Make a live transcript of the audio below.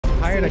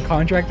hired a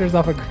contractors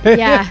off a grid.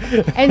 Yeah.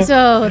 And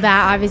so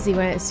that obviously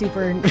went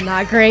super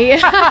not great.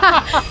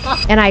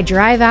 And I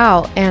drive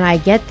out and I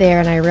get there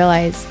and I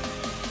realize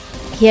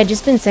he had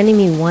just been sending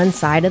me one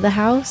side of the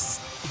house.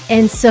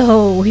 And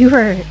so we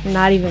were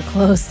not even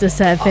close to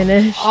set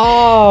finish.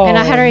 Oh, and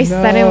I had already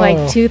sent him like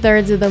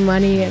 2/3 of the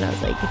money. And I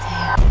was like,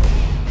 damn.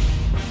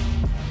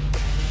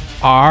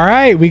 All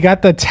right. We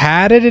got the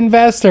Tatted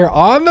Investor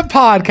on the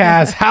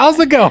podcast. How's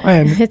it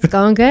going? It's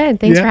going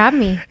good. Thanks for having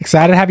me.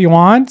 Excited to have you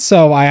on.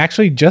 So I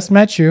actually just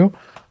met you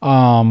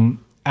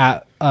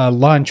at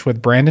lunch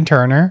with Brandon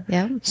Turner.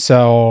 Yeah.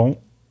 So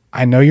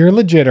I know you're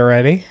legit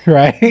already,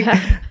 right?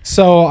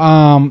 So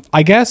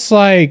I guess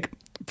like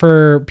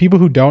for people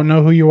who don't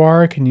know who you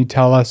are, can you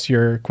tell us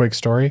your quick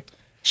story?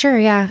 Sure,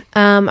 yeah.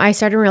 I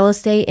started real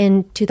estate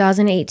in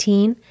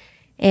 2018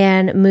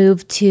 and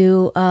moved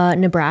to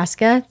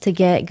Nebraska to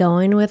get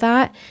going with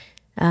that.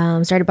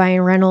 Started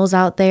buying rentals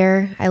out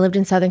there. I lived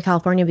in Southern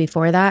California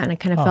before that, and I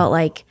kind of felt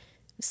like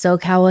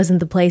SoCal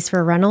wasn't the place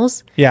for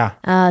rentals. Yeah.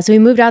 So we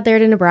moved out there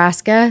to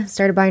Nebraska,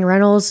 started buying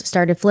rentals,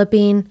 started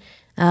flipping,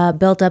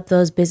 built up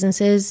those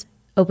businesses,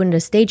 opened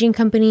a staging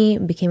company,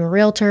 became a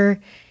realtor.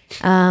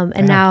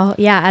 And now,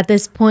 at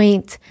this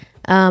point,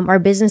 our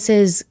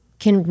businesses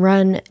can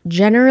run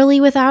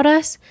generally without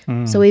us.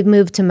 So we've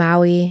moved to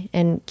Maui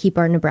and keep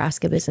our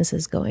Nebraska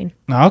businesses going.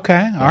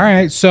 Okay. All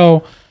right.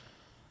 So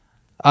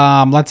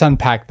let's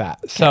unpack that.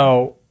 Okay.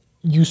 So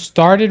you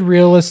started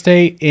real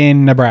estate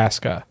in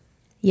Nebraska.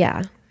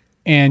 Yeah.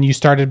 And you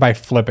started by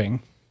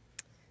flipping.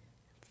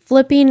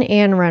 Flipping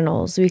and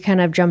rentals. We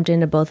kind of jumped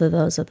into both of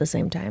those at the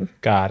same time.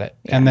 Got it.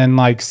 Yeah. And then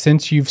like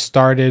since you've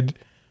started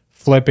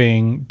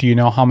flipping, do you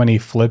know how many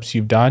flips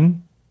you've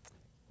done?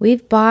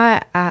 We've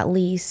bought at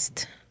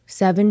least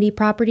 70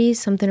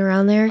 properties, something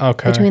around there.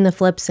 Okay. Between the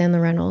flips and the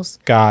rentals.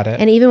 Got it.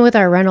 And even with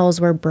our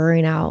rentals, we're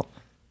burring out.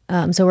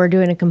 So we're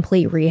doing a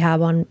complete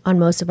rehab on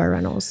most of our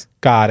rentals.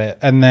 Got it.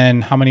 And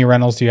then how many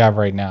rentals do you have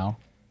right now?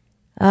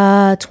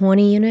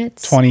 20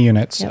 units. 20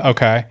 units. Yep.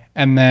 Okay.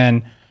 And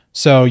then,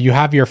 so you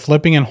have your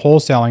flipping and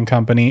wholesaling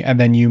company, and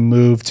then you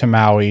move to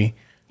Maui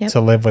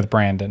to live with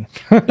Brandon.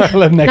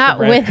 Live next Not to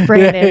Brandon. with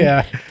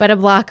Brandon, but a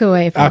block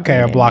away from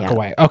Brandon. A block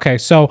away. Okay.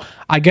 So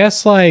I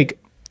guess like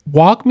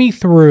walk me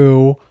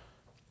through,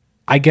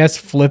 I guess,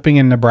 flipping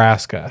in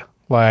Nebraska.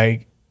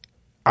 Like,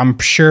 I'm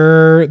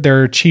sure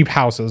they're cheap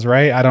houses,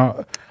 right?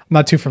 I'm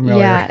not too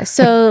familiar. Yeah.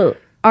 So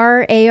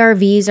our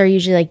ARVs are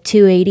usually like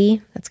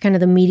 $280. That's kind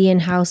of the median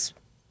house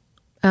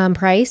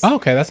price. Oh,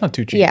 okay. That's not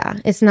too cheap. Yeah.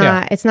 It's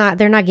not,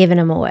 they're not giving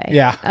them away.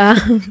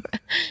 Yeah.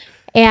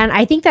 And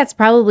I think that's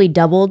probably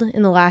doubled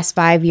in the last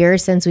 5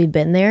 years since we've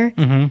been there.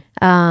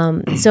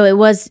 So it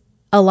was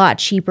a lot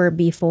cheaper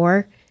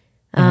before.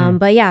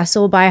 But yeah,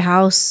 so we'll buy a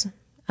house.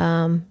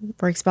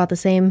 Works about the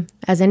same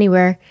as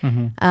anywhere.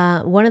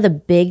 One of the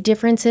big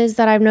differences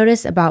that I've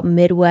noticed about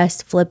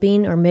Midwest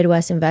flipping or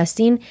Midwest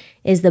investing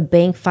is the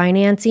bank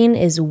financing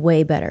is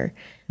way better.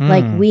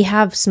 Like we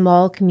have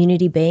small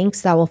community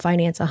banks that will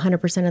finance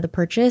 100% of the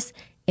purchase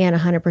and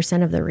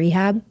 100% of the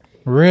rehab.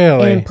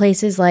 Really? In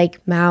places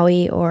like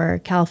Maui or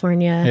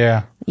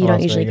California, you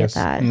don't usually get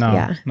that.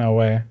 No, no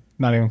way.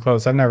 Not even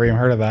close. I've never even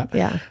heard of that.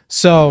 Yeah.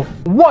 So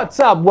what's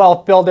up,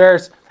 wealth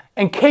builders?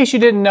 In case you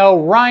didn't know,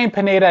 Ryan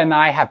Pineda and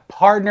I have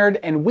partnered,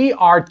 and we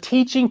are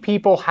teaching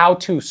people how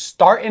to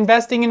start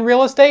investing in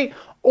real estate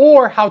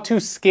or how to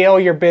scale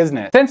your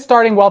business. Since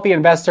starting Wealthy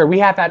Investor, we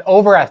have had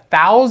over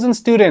 1,000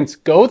 students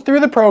go through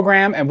the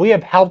program, and we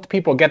have helped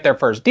people get their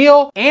first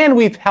deal, and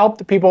we've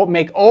helped people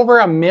make over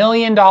 $1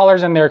 million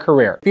in their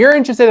career. If you're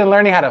interested in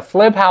learning how to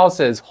flip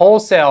houses,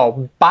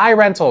 wholesale, buy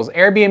rentals,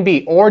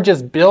 Airbnb, or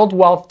just build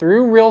wealth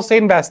through real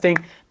estate investing,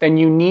 then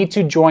you need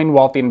to join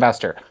Wealthy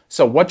Investor.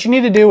 So what you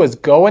need to do is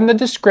go in the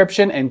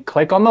description and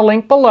click on the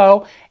link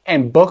below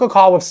and book a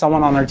call with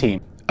someone on our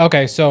team.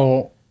 Okay,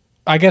 so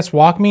I guess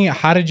walk me,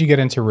 how did you get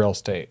into real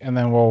estate? And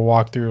then we'll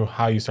walk through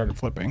how you started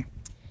flipping.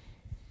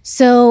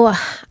 So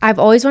I've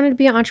always wanted to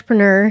be an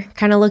entrepreneur,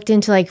 kind of looked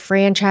into like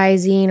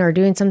franchising or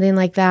doing something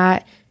like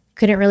that.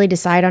 Couldn't really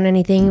decide on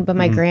anything, but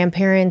my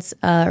grandparents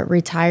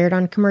retired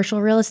on commercial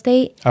real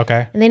estate.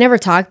 Okay. And they never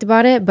talked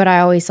about it, but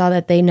I always saw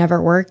that they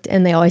never worked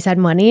and they always had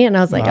money. And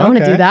I was like, I want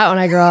to do that when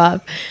I grow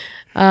up.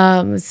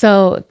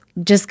 So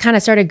just kind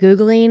of started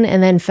Googling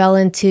and then fell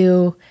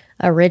into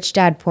a Rich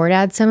Dad Poor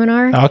Dad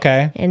seminar.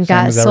 Okay. And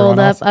got sold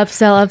up,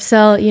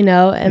 upsell, you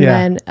know, and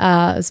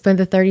then spent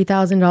the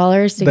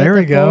 $30,000 to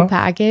get the full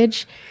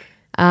package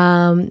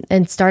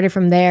and started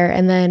from there.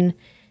 And then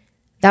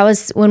that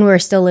was when we were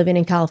still living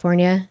in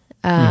California.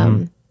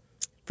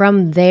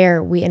 From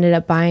there, we ended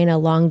up buying a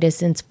long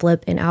distance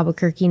flip in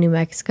Albuquerque, New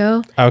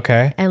Mexico.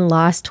 Okay. And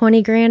lost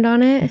 20 grand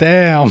on it.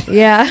 Damn.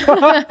 Yeah.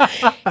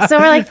 So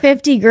we're like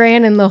 50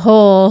 grand in the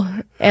hole.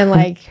 And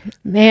like,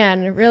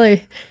 man,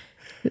 really,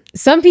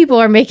 some people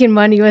are making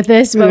money with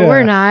this, but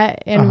we're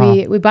not. And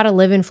we bought a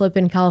live and flip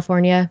in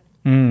California.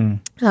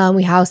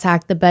 We house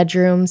hacked the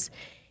bedrooms.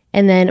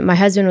 And then my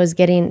husband was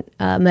getting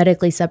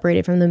medically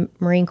separated from the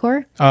Marine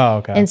Corps. Oh,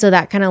 okay. And so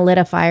that kind of lit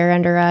a fire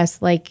under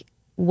us. Like,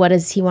 what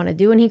does he want to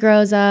do when he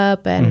grows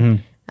up?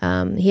 And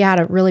He had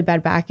a really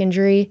bad back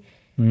injury,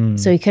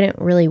 so he couldn't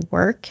really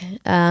work.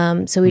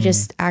 So we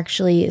just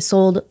actually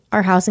sold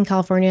our house in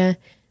California,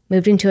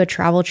 moved into a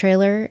travel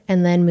trailer,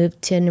 and then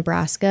moved to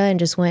Nebraska and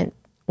just went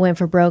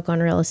for broke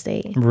on real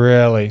estate.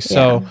 Really?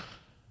 So,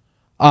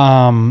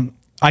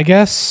 I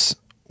guess,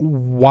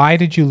 why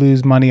did you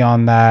lose money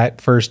on that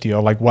first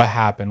deal? Like, what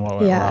happened? What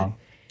went wrong?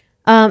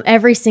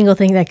 Every single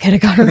thing that could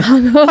have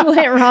gone wrong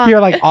went wrong.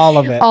 You're like, all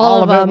of it.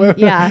 All of them.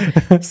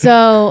 Yeah.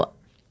 So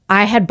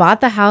I had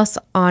bought the house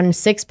on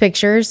 6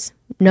 pictures,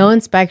 no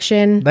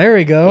inspection. There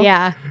we go.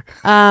 Yeah.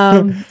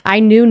 I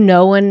knew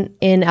no one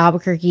in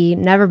Albuquerque,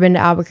 never been to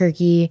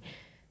Albuquerque,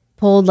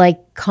 pulled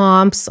like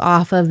comps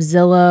off of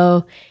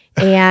Zillow.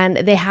 And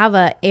they have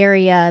a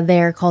area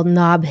there called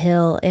Nob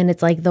Hill, and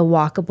it's like the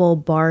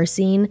walkable bar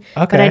scene.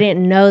 Okay. But I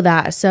didn't know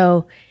that.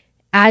 So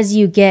as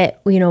you get,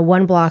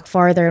 1 block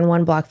farther and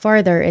 1 block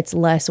farther, it's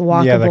less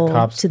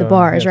walkable to the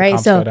bars,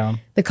 right? So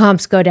the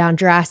comps go down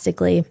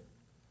drastically.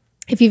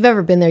 If you've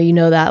ever been there, you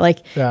know that. Like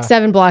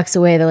 7 blocks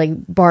away, they're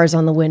like bars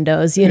on the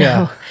windows, you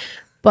know. Yeah.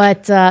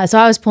 But so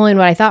I was pulling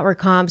what I thought were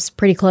comps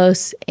pretty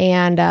close,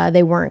 and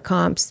they weren't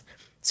comps.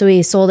 So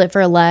we sold it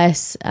for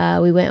less.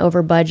 We went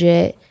over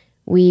budget.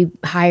 We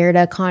hired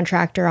a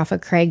contractor off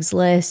of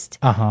Craigslist.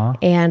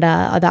 And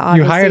that obviously...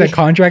 You hired a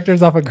contractor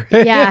off of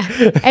Craigslist? Yeah.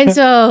 And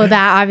so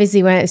that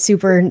obviously went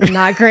super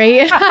not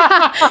great.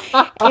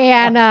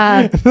 And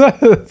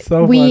That's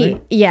so funny.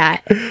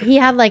 he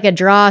had like a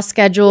draw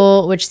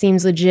schedule, which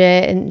seems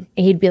legit. And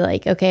he'd be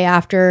like, okay,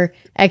 after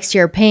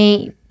exterior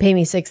paint, pay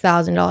me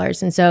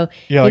 $6,000. And so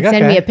he'd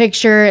send me a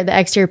picture. The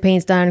exterior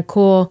paint's done.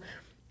 Cool.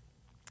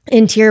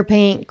 Interior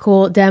paint,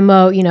 cool.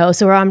 Demo,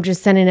 so I'm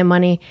just sending him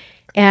money.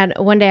 And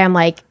one day I'm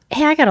like,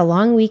 hey, I got a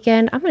long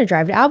weekend. I'm going to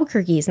drive to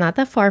Albuquerque. It's not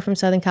that far from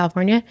Southern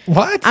California.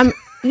 What? I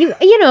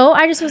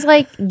just was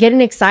like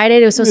getting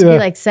excited. It was supposed to be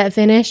like set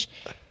finish.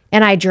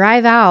 And I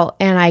drive out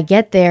and I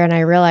get there and I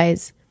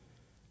realize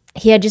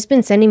he had just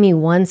been sending me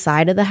one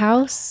side of the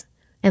house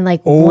and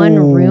like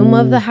one room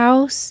of the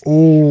house.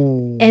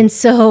 And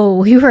so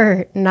we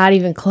were not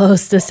even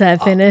close to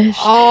set finish.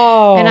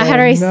 And I had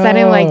already sent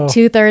him like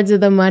 2/3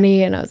 of the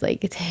money. And I was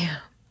like, damn.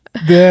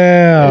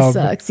 This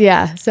sucks.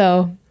 Yeah.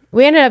 So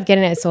we ended up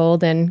getting it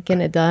sold and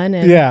getting it done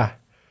and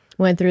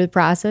went through the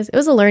process. It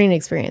was a learning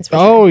experience. For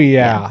sure.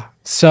 Yeah.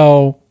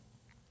 So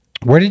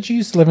where did you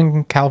used to live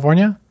in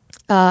California?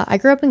 I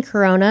grew up in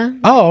Corona.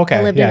 Oh, okay.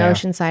 I lived in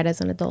Oceanside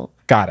as an adult.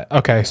 Got it.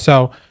 Okay.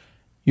 So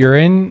you're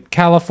in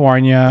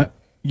California.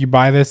 You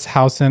buy this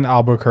house in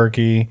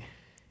Albuquerque.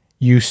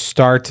 You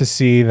start to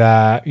see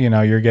that,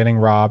 you're getting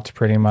robbed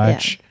pretty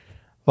much.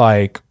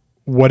 Like,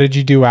 what did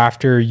you do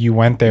after you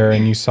went there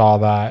and you saw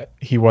that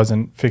he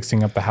wasn't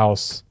fixing up the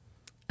house?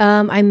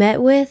 I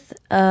met with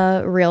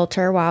a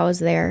realtor while I was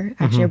there,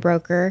 actually a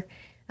broker,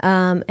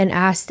 and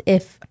asked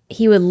if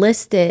he would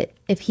list it.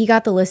 If he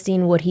got the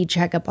listing, would he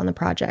check up on the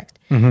project?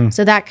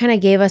 So that kind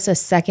of gave us a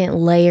second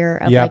layer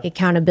of like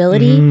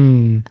accountability.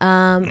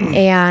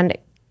 And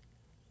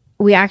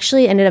we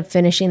actually ended up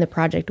finishing the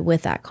project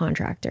with that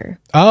contractor.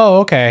 Oh,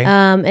 okay.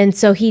 And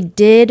so he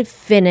did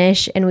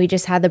finish, and we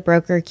just had the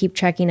broker keep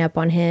checking up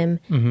on him.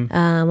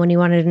 When he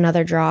wanted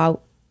another draw,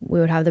 we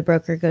would have the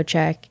broker go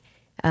check.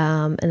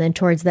 And then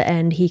towards the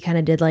end, he kind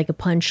of did like a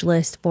punch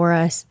list for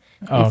us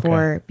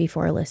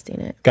before listing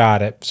it.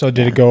 Got it. So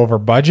did it go over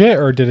budget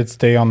or did it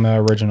stay on the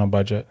original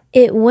budget?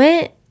 It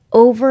went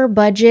over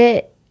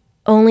budget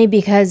only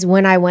because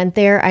when I went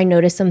there, I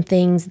noticed some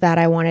things that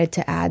I wanted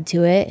to add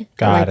to it.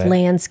 Got like it.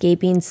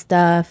 Landscaping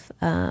stuff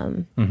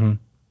and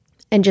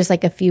just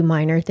like a few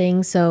minor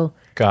things. So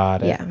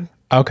got it. Yeah.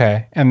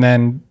 Okay. And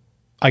then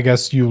I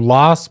guess you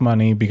lost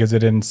money because it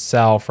didn't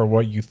sell for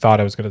what you thought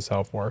it was going to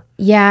sell for.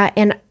 Yeah,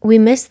 and we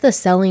missed the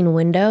selling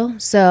window.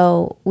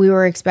 So we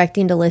were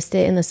expecting to list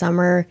it in the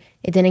summer.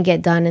 It didn't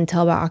get done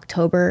until about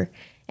October.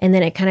 And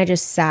then it kind of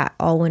just sat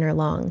all winter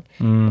long.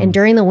 And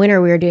during the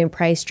winter, we were doing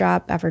price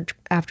drop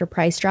after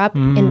price drop.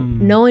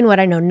 And knowing what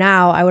I know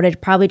now, I would have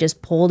probably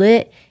just pulled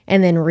it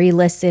and then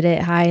relisted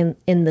it high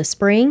in the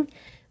spring.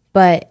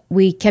 But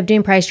we kept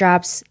doing price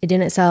drops. It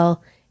didn't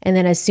sell. And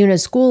then as soon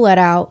as school let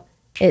out,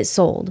 it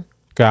sold.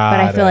 But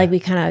I feel like we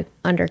kind of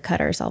undercut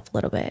ourselves a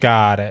little bit.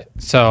 Got it.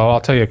 So I'll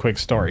tell you a quick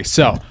story.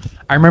 So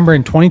I remember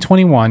in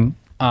 2021,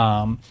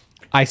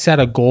 I set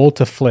a goal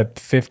to flip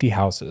 50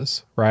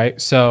 houses,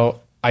 right? So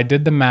I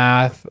did the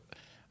math.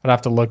 I'd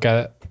have to look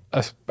at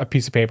a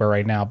piece of paper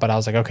right now, but I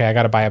was like, okay, I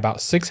got to buy about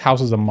 6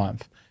 houses a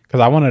month because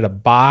I wanted to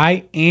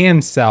buy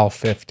and sell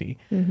 50.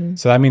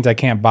 So that means I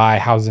can't buy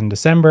houses in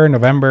December,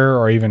 November,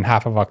 or even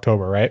half of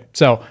October, right?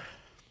 So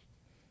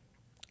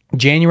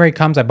January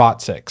comes, I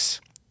bought 6.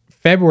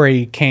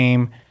 February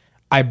came,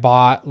 I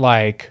bought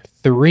like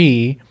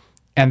 3,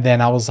 and then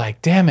I was like,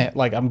 damn it,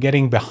 like I'm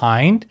getting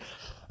behind.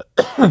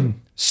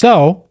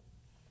 So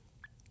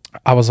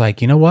I was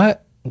like, you know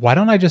what? Why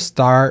don't I just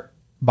start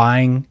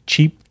buying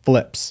cheap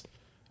flips?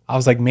 I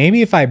was like,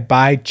 maybe if I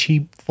buy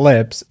cheap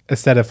flips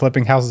instead of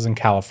flipping houses in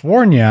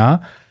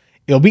California,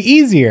 it'll be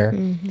easier.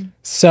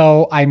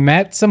 So I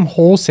met some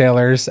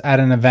wholesalers at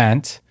an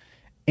event,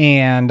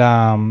 and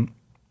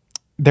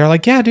they're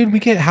like, yeah, dude, we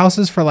get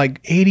houses for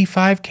like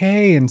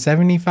 85K and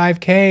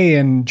 75K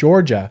in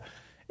Georgia,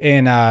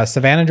 in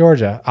Savannah,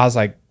 Georgia. I was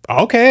like,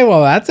 okay,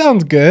 well, that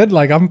sounds good.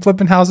 Like, I'm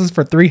flipping houses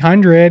for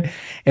 300.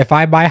 If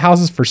I buy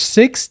houses for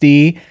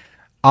 60,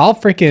 I'll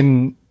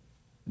freaking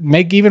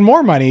make even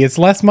more money. It's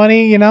less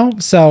money, you know?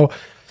 So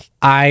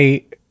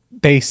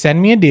they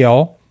send me a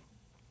deal,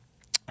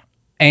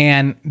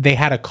 and they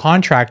had a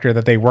contractor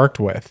that they worked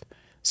with.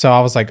 So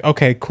I was like,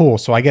 okay, cool.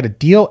 So I get a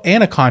deal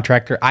and a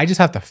contractor. I just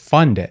have to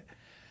fund it.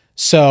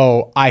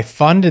 So I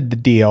funded the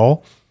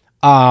deal.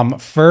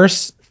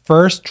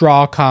 First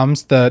draw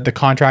comes, the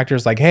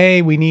contractor's like,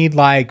 hey, we need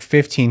like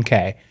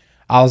 15K.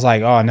 I was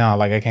like, oh no,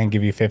 like I can't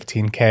give you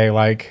 15K.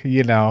 Like,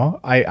 you know,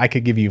 I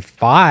could give you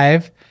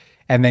 5,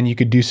 and then you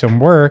could do some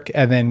work,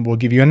 and then we'll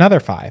give you another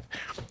 5.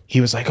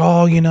 He was like,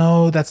 oh, you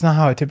know, that's not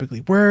how it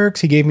typically works.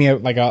 He gave me a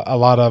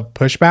lot of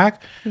pushback,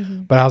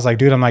 but I was like,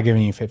 dude, I'm not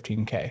giving you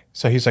 15K.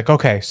 So he's like,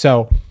 okay,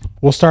 so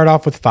we'll start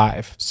off with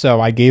 5.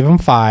 So I gave him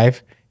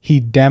 5. He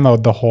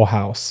demoed the whole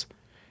house.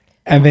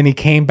 And then he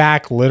came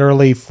back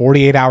literally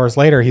 48 hours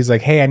later. He's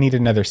like, hey, I need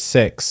another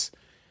 6.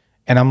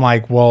 And I'm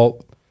like,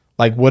 well,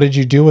 like, what did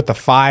you do with the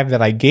 5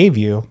 that I gave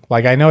you?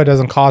 Like, I know it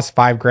doesn't cost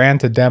 $5,000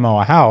 to demo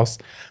a house.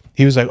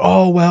 He was like,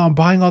 oh, well, I'm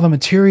buying all the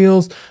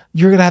materials.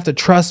 You're going to have to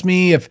trust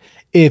me.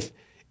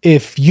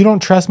 If you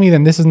don't trust me,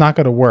 then this is not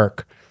going to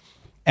work.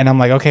 And I'm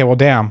like, okay, well,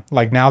 damn,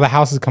 like now the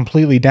house is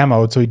completely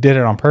demoed. So he did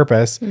it on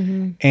purpose.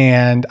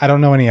 And I don't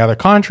know any other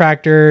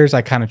contractors.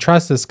 I kind of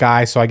trust this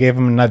guy. So I gave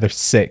him another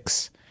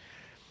 6.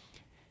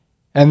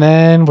 And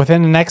then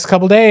within the next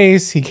couple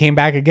days, he came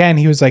back again.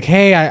 He was like,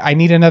 hey, I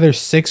need another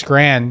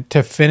 $6,000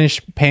 to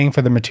finish paying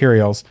for the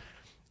materials.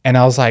 And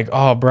I was like,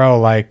 oh, bro,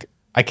 like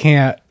I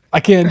can't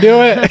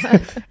do it.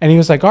 And he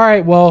was like, all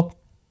right, well,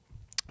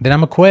 then I'm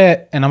gonna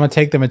quit and I'm gonna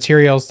take the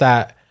materials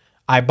that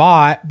I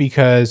bought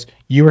because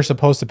you were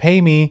supposed to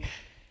pay me.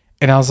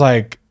 And I was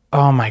like,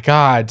 oh my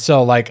God.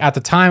 So like at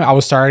the time I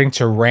was starting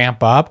to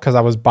ramp up because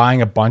I was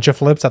buying a bunch of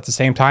flips at the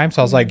same time.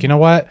 So I was like, you know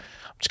what? I'm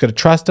just gonna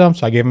trust him.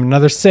 So I gave him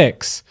another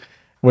 6,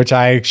 which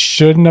I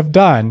shouldn't have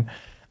done.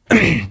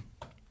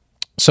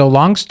 So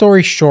long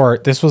story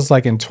short, this was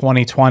like in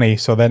 2020.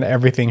 So then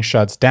everything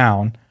shuts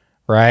down,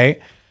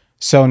 right?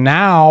 So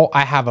now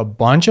I have a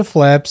bunch of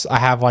flips. I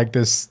have like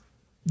this,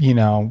 you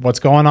know, what's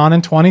going on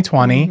in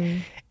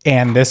 2020.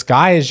 And this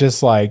guy is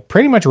just like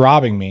pretty much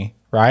robbing me,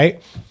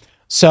 right?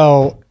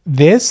 So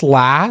this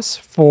lasts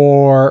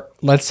for,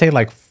 let's say,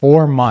 like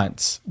 4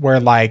 months, where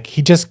like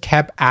he just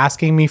kept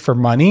asking me for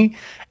money.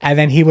 And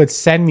then he would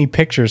send me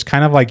pictures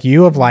kind of like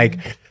you of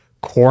like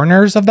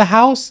corners of the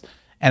house.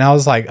 And I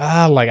was like,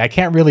 like I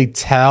can't really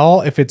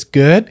tell if it's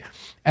good.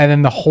 And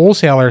then the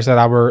wholesalers that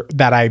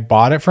I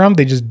bought it from,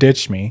 they just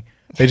ditched me.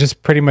 They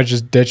just pretty much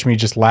just ditched me,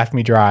 just left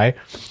me dry.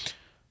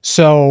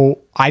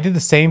 So I did the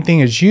same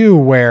thing as you,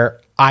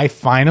 where I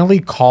finally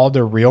called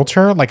a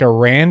realtor, like a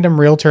random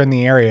realtor in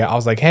the area. I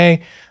was like,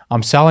 hey,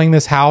 I'm selling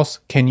this house.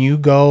 Can you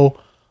go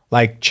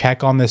like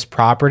check on this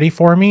property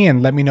for me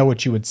and let me know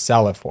what you would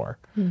sell it for?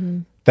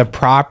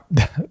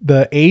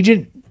 The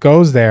agent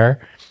goes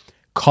there,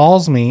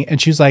 calls me,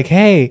 and she's like,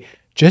 hey,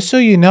 just so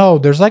you know,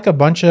 there's like a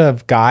bunch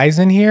of guys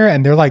in here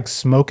and they're like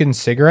smoking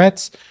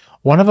cigarettes.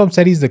 One of them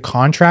said he's the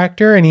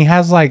contractor and he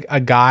has like a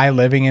guy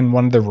living in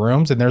one of the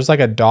rooms, and there's like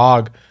a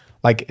dog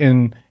like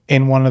in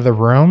one of the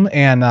room,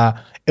 and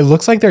it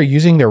looks like they're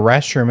using the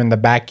restroom in the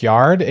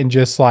backyard and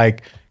just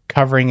like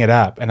covering it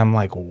up. And I'm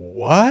like,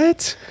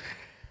 what?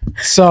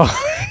 So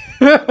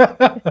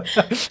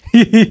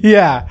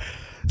yeah.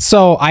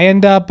 So I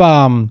end up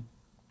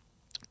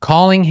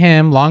calling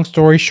him. Long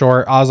story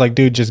short, I was like,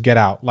 dude, just get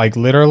out. Like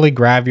literally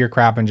grab your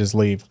crap and just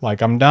leave.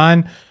 Like, I'm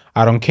done.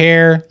 I don't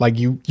care. Like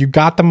you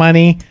got the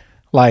money.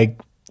 Like,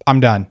 I'm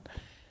done.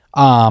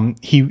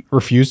 He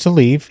refused to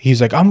leave.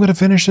 He's like, I'm going to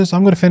finish this.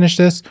 I'm going to finish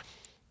this.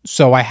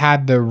 So I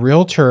had the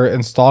realtor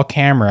install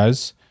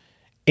cameras,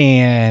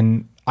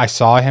 and I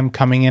saw him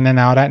coming in and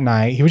out at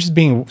night. He was just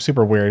being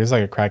super weird. He's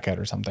like a crackhead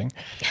or something.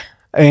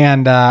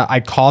 And I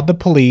called the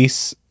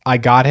police. I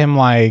got him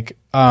like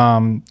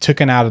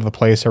taken out of the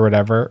place or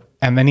whatever.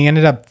 And then he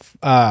ended up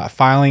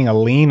filing a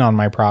lien on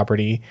my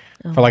property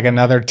for like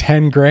another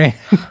 10 grand.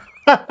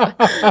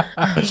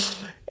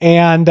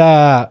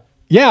 And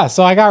yeah,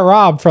 so I got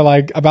robbed for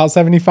like about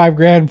 75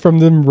 grand from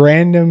the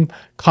random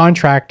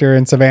contractor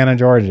in Savannah,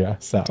 Georgia.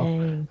 So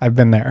dang. I've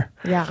been there.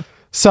 Yeah.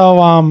 So,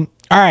 all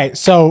right.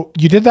 So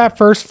you did that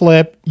first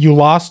flip. You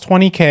lost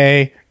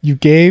 20K. You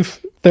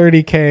gave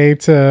 30K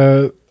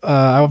to,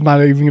 I'm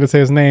not even going to say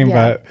his name,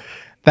 but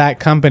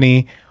that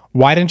company.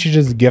 Why didn't you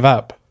just give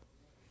up?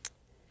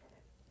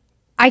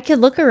 I could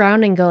look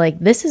around and go like,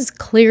 this is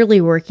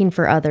clearly working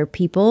for other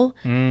people.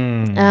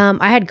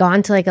 I had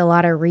gone to like a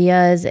lot of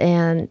RIAs,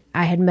 and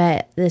I had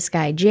met this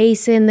guy,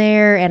 Jason,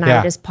 there, and I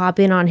would just pop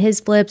in on his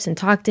flips and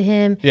talk to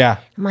him. Yeah.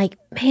 I'm like,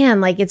 man,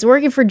 like it's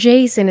working for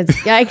Jason.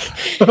 It's like,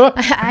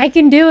 I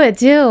can do it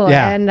too.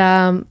 Yeah.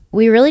 And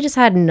we really just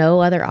had no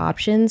other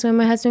options when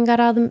my husband got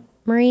out of the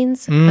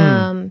Marines.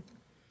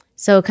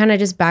 So kind of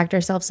just backed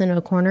ourselves into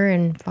a corner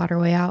and fought our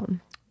way out.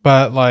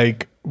 But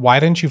like, why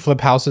didn't you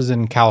flip houses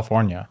in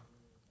California?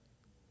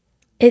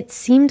 It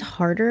seemed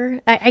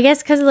harder, I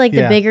guess, because of like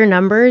the bigger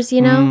numbers,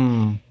 you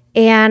know,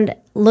 and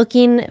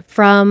looking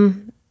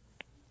from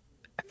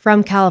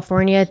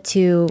California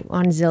to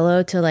on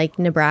Zillow to like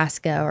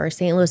Nebraska or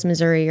St. Louis,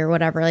 Missouri or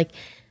whatever. Like,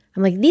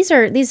 I'm like,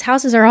 these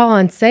houses are all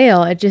on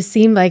sale. It just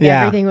seemed like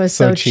everything was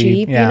so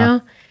cheap, you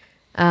know?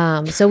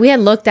 So we had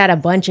looked at a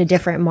bunch of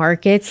different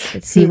markets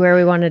to see where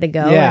we wanted to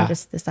go and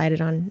just decided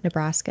on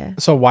Nebraska.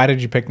 So why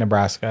did you pick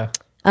Nebraska?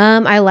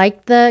 I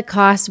liked the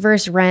cost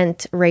versus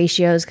rent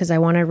ratios because I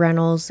wanted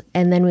rentals.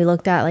 And then we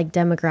looked at like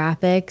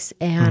demographics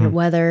and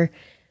whether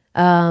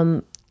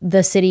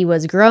the city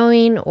was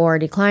growing or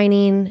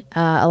declining.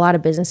 A lot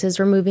of businesses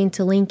were moving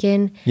to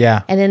Lincoln.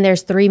 Yeah. And then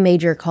there's 3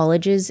 major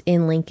colleges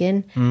in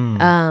Lincoln.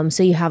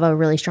 So you have a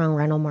really strong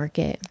rental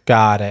market.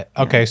 Got it.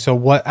 Okay. So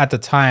what at the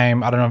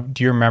time, I don't know,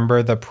 do you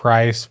remember the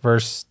price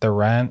versus the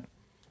rent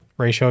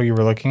ratio you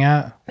were looking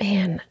at?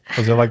 Man.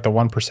 Was it like the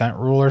 1%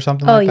 rule or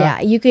something like that? Oh,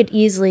 yeah. You could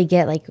easily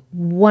get like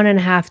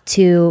 1.5,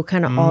 2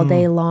 kind of all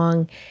day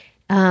long.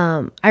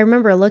 I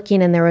remember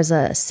looking and there was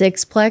a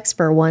 6-plex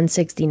for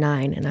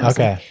 $169, and I was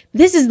like,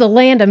 "This is the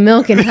land of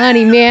milk and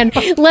honey, man.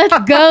 Let's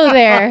go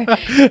there."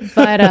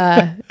 But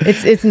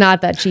it's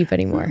not that cheap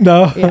anymore.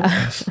 No.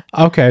 Yeah.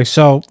 Okay,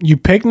 so you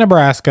picked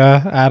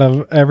Nebraska out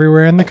of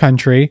everywhere in the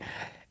country,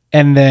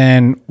 and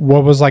then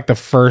what was like the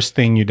first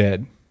thing you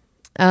did?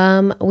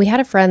 We had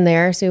a friend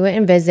there, so we went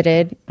and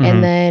visited,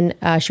 and then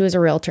she was a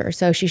realtor,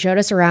 so she showed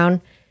us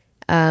around.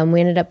 We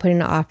ended up putting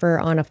an offer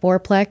on a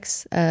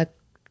 4-plex,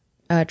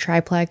 a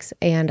triplex,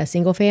 and a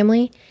single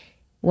family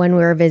when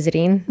we were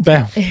visiting.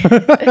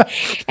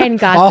 And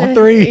got all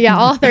 3. Yeah,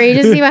 all 3,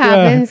 just see what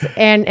happens,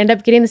 and end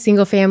up getting the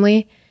single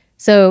family.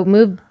 So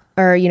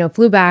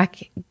flew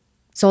back,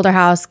 sold our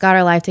house, got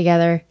our life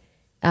together,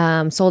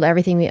 sold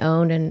everything we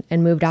owned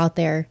and moved out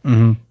there.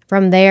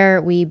 From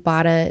there, we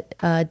bought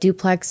a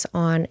duplex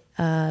on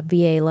a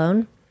VA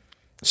loan.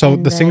 So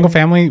the single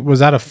family, was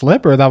that a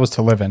flip or that was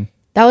to live in?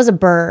 That was a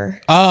burr.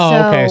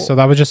 Oh, okay. So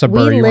that was just a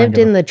burr. We lived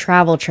in the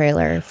travel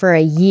trailer for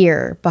a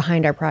year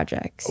behind our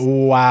projects.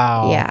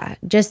 Wow. Yeah.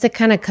 Just to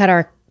kind of cut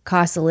our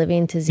cost of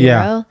living to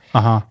 0.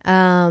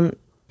 Yeah.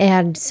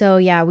 And so,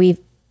 yeah, we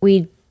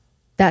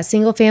that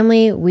single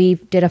family, we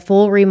did a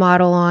full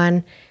remodel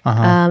on,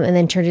 and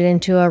then turned it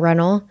into a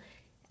rental.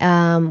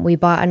 We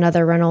bought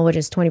another rental, which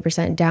is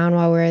 20% down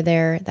while we were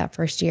there that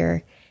first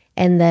year,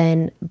 and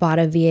then bought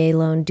a VA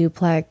loan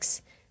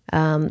duplex.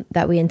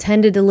 That we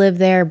intended to live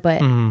there, but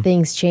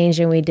things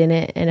changed and we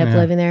didn't end up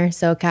living there.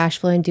 So cash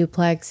flowing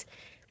duplex,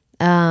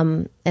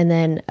 and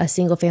then a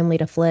single family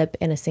to flip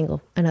and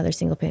another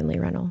single family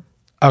rental.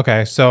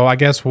 Okay. So I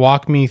guess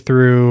walk me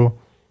through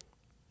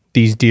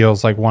these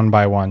deals like one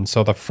by one.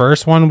 So the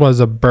first one was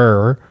a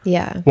burr.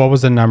 Yeah. What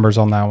was the numbers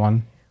on that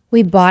one?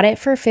 We bought it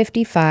for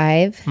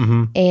 55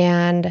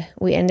 and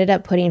we ended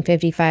up putting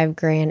 55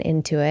 grand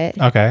into it.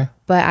 Okay.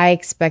 But I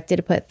expected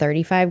to put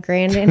 35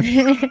 grand in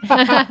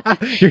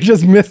it. You're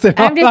just missing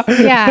out.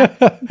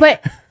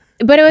 But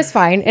it was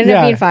fine. It ended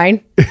up being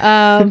fine.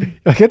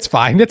 It's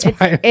fine. It's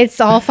fine. It's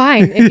all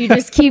fine. If you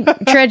just keep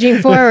trudging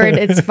forward,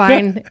 it's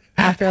fine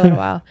after a little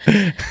while.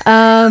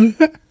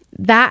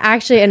 That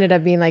actually ended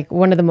up being like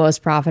one of the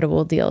most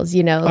profitable deals,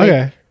 you know?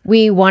 Like,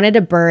 we wanted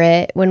to burr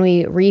it. When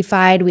we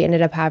refied, we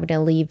ended up having to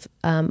leave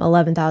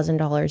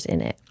 $11,000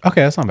 in it.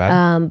 Okay, that's not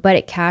bad. But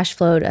it cash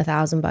flowed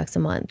 $1,000 a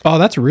month. Oh,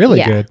 that's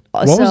really good.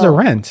 What was the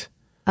rent?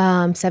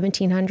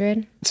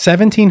 $1,700.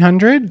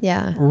 $1,700?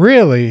 Yeah.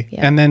 Really?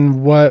 Yeah. And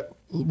then what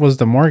was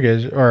the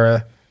mortgage, or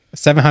a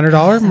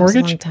 $700 mortgage? Was a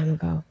long time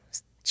ago.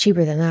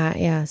 Cheaper than that.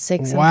 Yeah,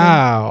 6 something.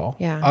 Wow.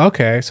 Yeah.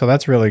 Okay, so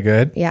that's really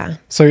good. Yeah.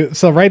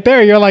 So right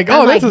there, you're like,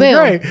 oh, this is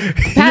great.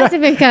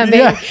 Passive income,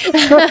 baby.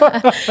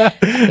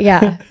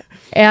 Yeah.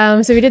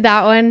 So we did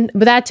that one,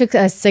 but that took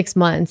us 6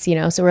 months, you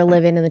know, so we're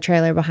living in the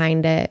trailer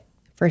behind it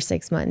for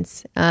 6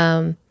 months.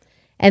 And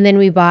then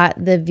we bought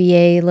the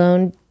VA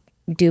loan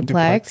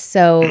duplex.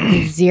 So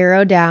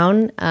 0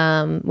 down.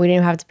 We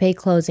didn't have to pay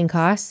closing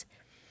costs.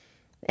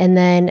 And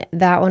then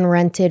that one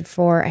rented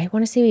for, I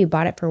want to say we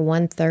bought it for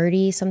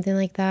 $130, something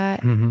like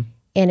that. And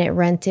it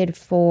rented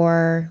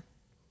for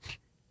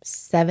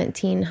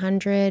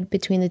 $1,700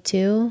 between the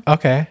 2.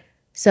 Okay.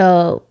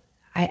 So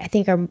I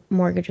think our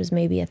mortgage was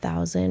maybe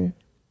 $1,000.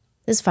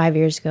 This is 5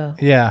 years ago.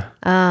 Yeah.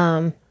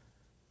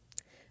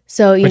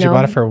 So you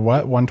bought it for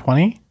what?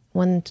 120?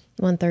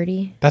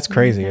 130. That's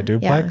crazy. A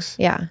duplex?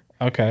 Yeah.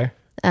 Okay.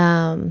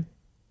 And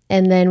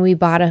then we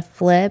bought a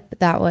flip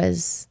that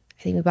was,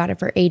 I think we bought it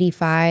for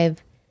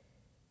 85.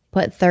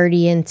 Put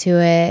 30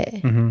 into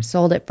it,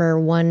 sold it for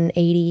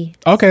 180.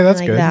 Okay, that's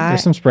good.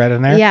 There's some spread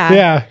in there.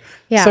 Yeah.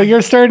 So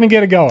you're starting to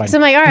get it going. So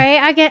I'm like, all right,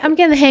 I'm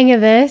getting the hang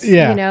of this.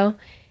 Yeah. You know,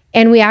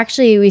 and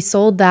we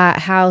sold that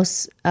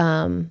house,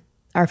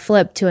 our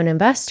flip, to an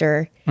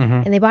investor,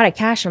 and they bought it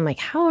cash. I'm like,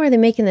 how are they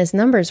making this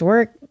numbers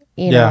work?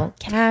 You know,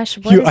 cash.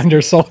 You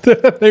undersold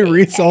it. They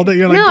resold it.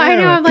 You're like, no, I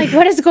know. I'm like,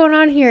 what is going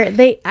on here?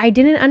 I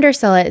didn't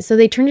undersell it, so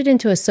they turned it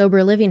into a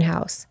sober living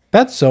house.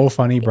 That's so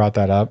funny you brought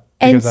that up,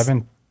 because I've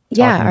been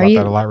Yeah, talking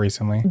about that a lot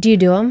recently. Do you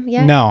do them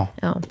yet? No.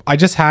 Oh. I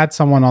just had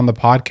someone on the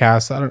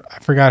podcast. I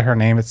forgot her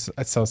name. It's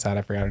so sad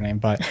I forgot her name,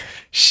 but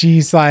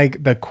she's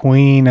like the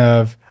queen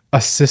of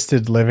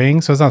assisted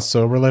living. So it's not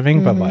sober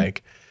living, but I'm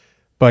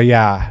sorry,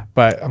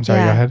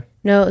 go ahead.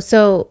 No,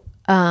 so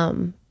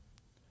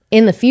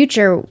in the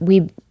future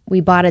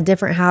we bought a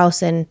different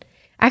house, and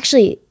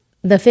actually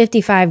the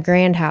 55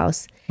 grand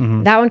house,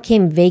 that one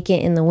came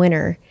vacant in the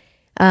winter.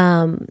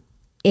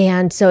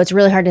 And so it's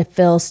really hard to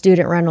fill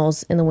student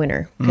rentals in the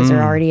winter because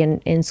they're already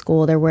in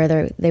school. They're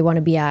where they want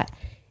to be at.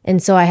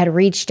 And so I had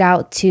reached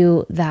out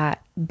to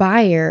that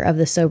buyer of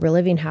the sober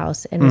living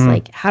house and was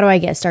like, how do I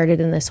get started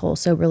in this whole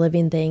sober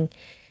living thing?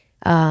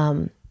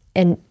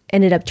 And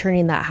ended up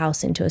turning that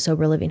house into a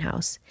sober living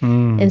house.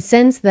 And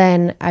since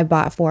then, I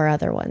bought 4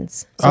 other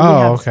ones. So we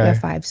have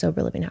 5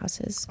 sober living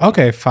houses.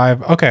 Okay,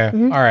 5. Okay.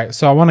 All right.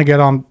 So I want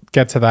to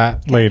get to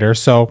that later.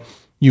 So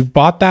you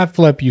bought that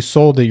flip, you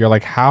sold it. You're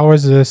like, how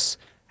is this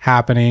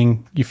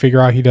happening? You figure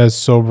out he does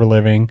sober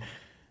living.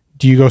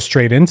 Do you go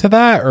straight into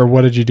that, or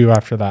what did you do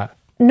after that?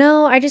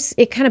 No,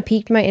 it kind of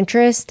piqued my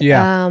interest.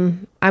 Yeah.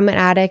 I'm an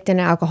addict and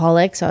an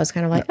alcoholic, so I was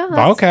kind of like,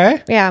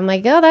 okay. Yeah, I'm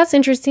like, oh, that's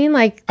interesting.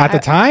 Like at the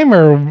time,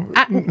 or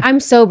I'm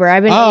sober.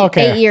 I've been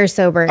 8 years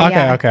sober.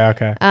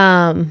 Okay.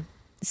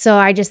 So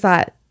I just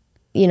thought,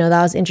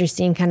 that was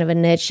interesting, kind of a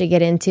niche to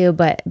get into,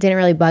 but didn't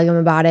really bug him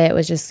about it. It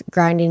was just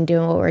grinding,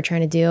 doing what we were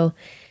trying to do.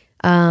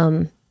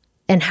 And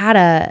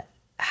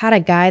had a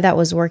guy that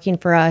was working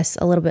for us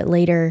a little bit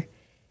later.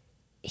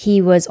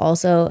 He was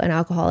also an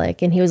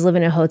alcoholic, and he was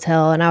living in a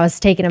hotel, and I was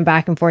taking him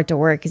back and forth to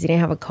work because he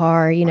didn't have a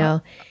car,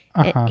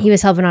 And he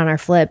was helping on our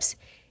flips.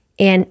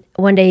 And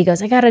one day he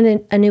goes, I got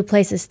a new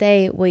place to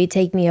stay. Will you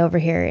take me over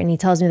here? And he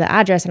tells me the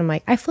address, and I'm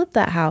like, I flipped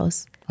that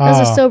house. That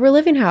was a sober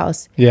living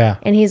house. Yeah.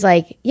 And he's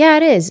like, yeah,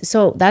 it is.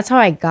 So that's how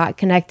I got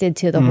connected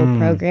to the whole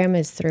program,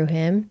 is through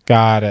him.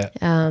 Got it.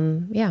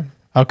 Yeah.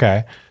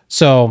 Okay.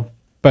 So,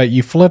 but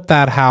you flipped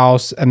that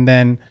house, and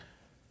then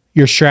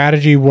your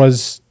strategy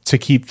was to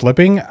keep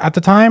flipping at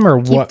the time,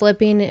 or keep what?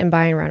 Flipping and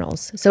buying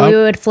rentals. So we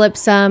would flip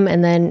some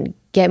and then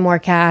get more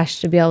cash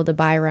to be able to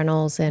buy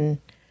rentals and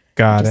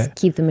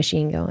keep the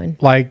machine going.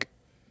 Like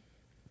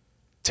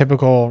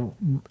typical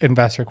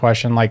investor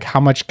question, like how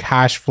much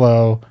cash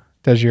flow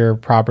does your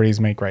properties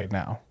make right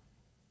now?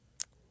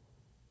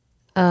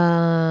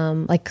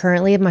 Like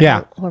currently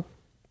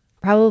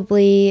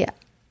probably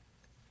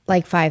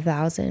like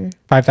 5,000.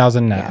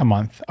 5,000 net a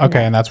month.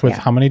 Okay. And that's with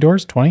how many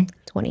doors? 20?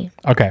 20.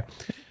 Okay.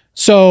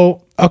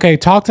 So,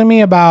 talk to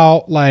me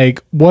about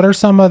like, what are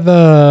some of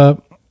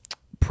the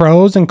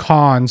pros and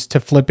cons to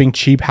flipping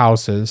cheap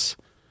houses?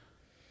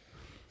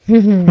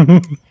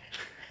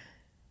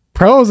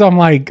 Pros, I'm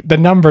like, the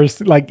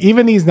numbers, like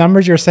even these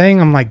numbers you're saying,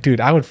 I'm like, dude,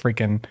 I would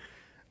freaking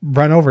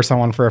run over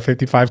someone for a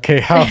 55K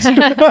house.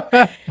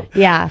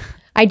 Yeah,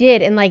 I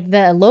did. And like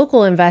the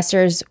local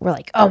investors were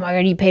like, oh my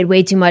God, you paid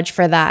way too much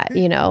for that,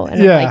 And I'm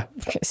like,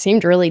 it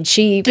seemed really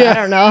cheap. I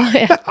don't know.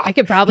 I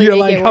could probably You're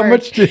make like, it how work.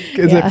 much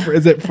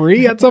is it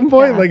free at some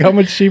point? Like how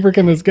much cheaper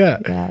can this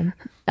get?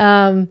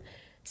 Yeah.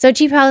 So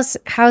cheap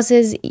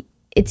houses,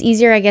 it's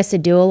easier, I guess, to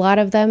do a lot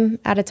of them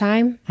at a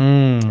time.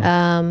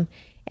 And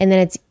then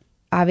it's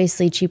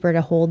obviously cheaper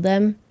to hold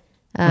them.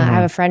 I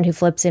have a friend who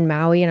flips in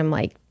Maui, and I'm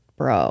like,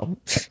 bro,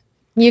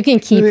 you can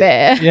keep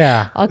it.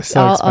 Yeah.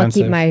 I'll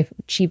keep my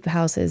cheap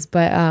houses.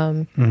 But,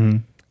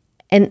 and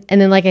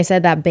then, like I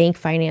said, that bank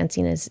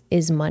financing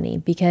is money,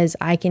 because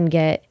I can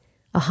get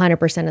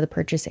 100% of the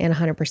purchase and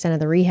 100% of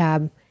the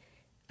rehab.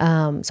 So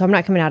I'm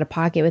not coming out of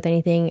pocket with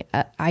anything.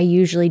 I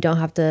usually don't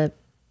have to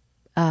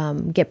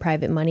get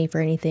private money for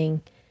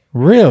anything.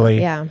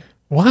 Really? Yeah.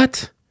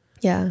 What?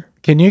 Yeah.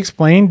 Can you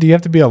explain? Do you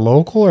have to be a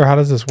local, or how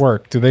does this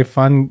work? Do they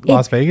fund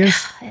Las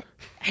Vegas?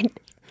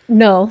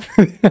 No.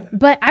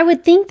 But I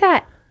would think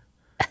that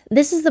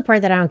this is the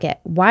part that I don't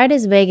get. Why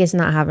does Vegas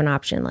not have an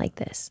option like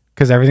this?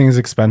 Because everything is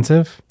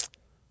expensive.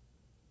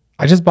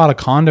 I just bought a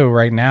condo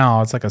right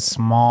now. It's like a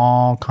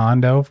small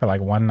condo for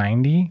like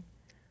 $190.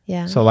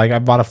 Yeah. So like I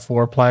bought a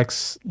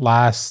fourplex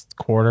last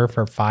quarter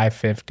for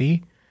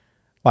 $550.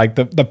 Like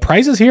the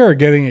prices here are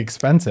getting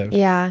expensive.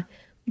 Yeah.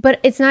 But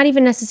it's not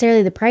even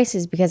necessarily the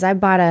prices, because I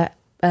bought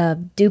a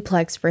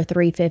duplex for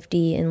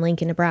 $350 in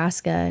Lincoln,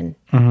 Nebraska, and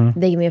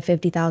they gave me a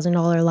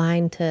 $50,000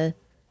 line to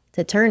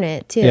turn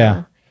it too.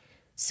 Yeah.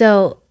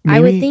 So I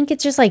would think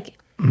it's just like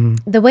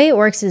the way it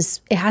works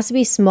is it has to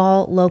be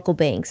small local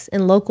banks,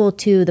 and local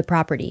to the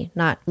property,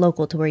 not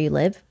local to where you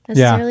live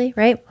necessarily,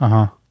 right?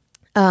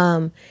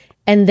 And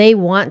they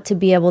want to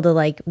be able to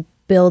like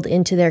build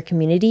into their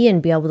community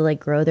and be able to like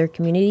grow their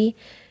community.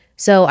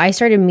 So I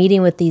started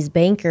meeting with these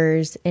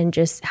bankers and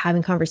just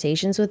having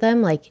conversations with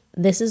them. Like,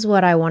 this is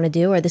what I want to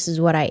do, or this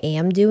is what I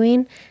am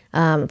doing.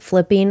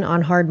 Flipping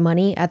on hard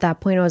money. At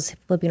that point, I was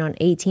flipping on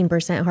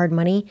 18% hard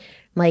money.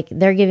 Like,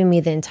 they're giving me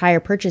the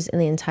entire purchase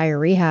and the entire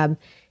rehab.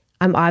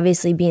 I'm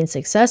obviously being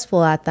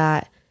successful at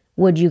that.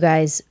 Would you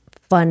guys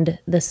fund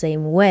the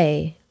same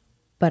way,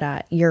 but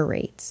at your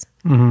rates?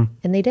 And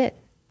they did.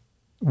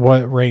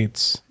 What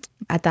rates?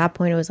 at that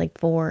point it was like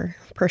 4%.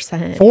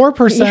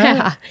 4%?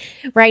 Yeah.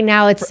 Right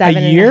now it's a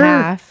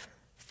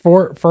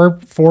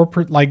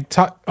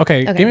 7.5%.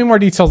 Okay, give me more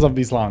details of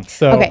these loans.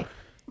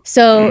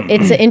 So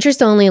it's an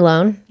interest only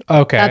loan.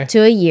 Okay. Up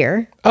to a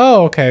year.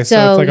 Oh, okay.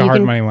 So it's like a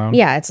hard money loan.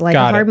 Yeah, it's like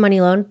a hard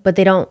money loan, but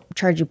they don't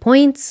charge you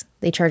points.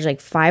 They charge like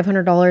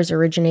 $500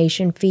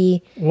 origination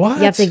fee. What?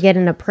 You have to get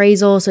an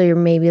appraisal, so you're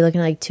maybe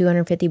looking at like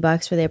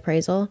 $250 for the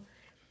appraisal.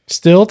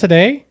 Still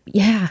today?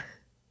 Yeah.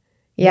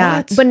 Yeah.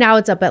 What? But now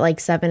it's up at like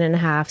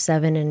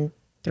 7.5,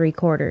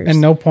 7.75.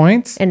 And no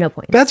points? And no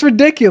points. That's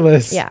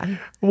ridiculous. Yeah.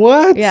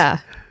 What? Yeah.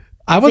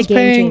 I was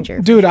paying,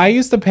 dude, I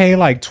used to pay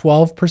like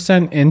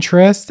 12%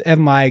 interest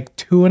and like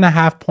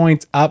 2.5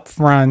 points up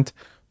front,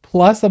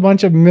 plus a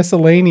bunch of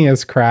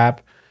miscellaneous crap.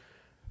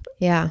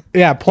 Yeah.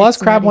 Yeah. Plus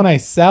crap when I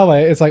sell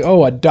it. It's like,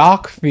 oh, a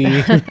doc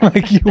fee.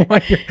 Like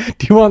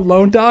do you want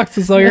loan docs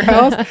to sell your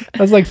house?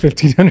 That's like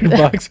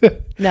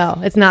 $1,500. No,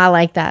 it's not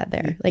like that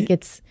there. Like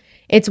it's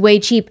way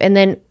cheap. And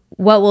then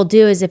what we'll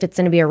do is if it's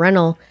going to be a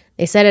rental,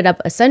 they set it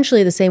up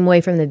essentially the same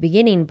way from the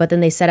beginning, but then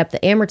they set up the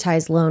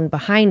amortized loan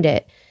behind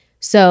it.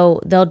 So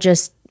they'll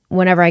just,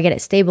 whenever I get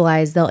it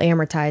stabilized, they'll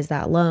amortize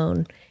that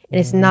loan. And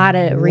it's not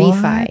a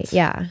refi.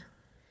 Yeah.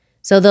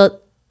 So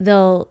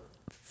they'll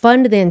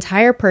fund the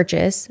entire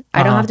purchase.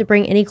 I don't have to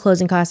bring any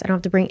closing costs. I don't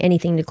have to bring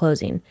anything to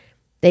closing.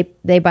 They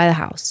buy the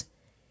house.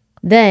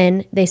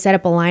 Then they set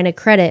up a line of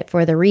credit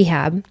for the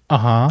rehab.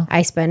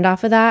 I spend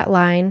off of that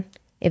line.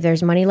 If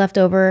there's money left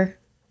over,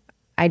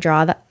 I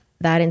draw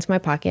that into my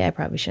pocket. I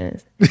probably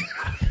shouldn't.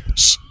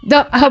 Shh,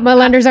 I hope my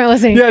lenders aren't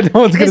listening. Yeah, no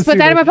one's gonna just put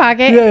that in my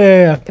pocket.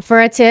 Yeah. For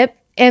a tip,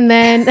 and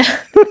then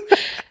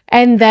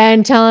and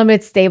then tell them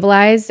it's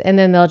stabilized, and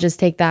then they'll just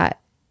take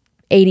that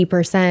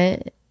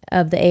 80%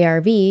 of the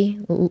ARV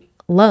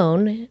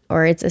loan,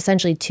 or it's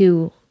essentially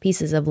 2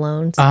 pieces of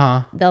loans.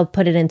 They'll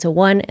put it into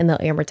one, and they'll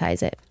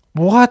amortize it.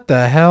 What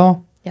the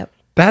hell? Yep.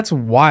 That's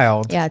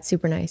wild. Yeah, it's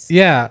super nice.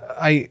 Yeah,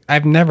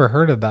 I've never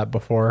heard of that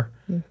before.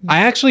 I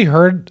actually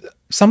heard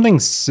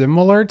something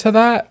similar to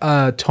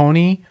that.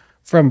 Tony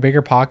from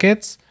Bigger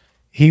Pockets,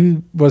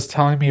 he was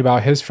telling me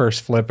about his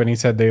first flip, and he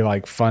said they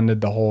like funded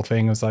the whole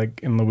thing. It was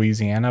like in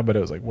Louisiana, but it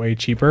was like way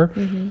cheaper.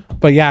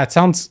 But yeah, it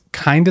sounds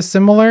kind of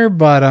similar,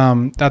 but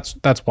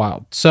that's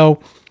wild. So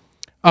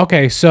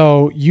okay,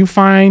 so you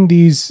find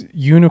these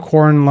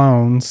unicorn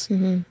loans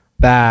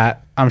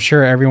that I'm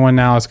sure everyone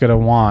now is gonna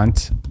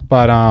want,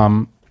 but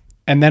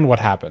and then what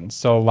happens?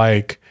 So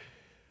like,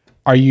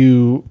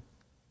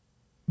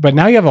 but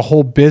now you have a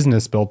whole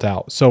business built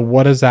out. So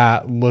what does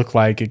that look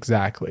like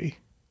exactly?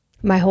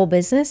 My whole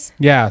business?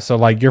 Yeah. So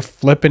like you're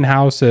flipping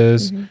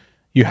houses,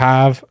 you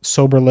have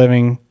sober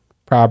living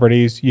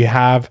properties, you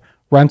have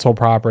rental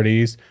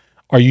properties.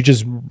 Are you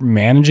just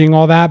managing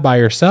all that by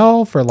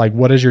yourself, or like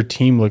what does your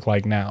team look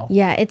like now?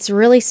 Yeah, it's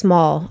really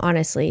small,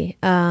 honestly,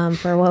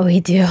 for what we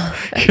do.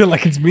 You're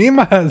like, it's me and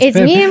my husband. It's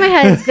me and my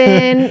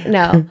husband.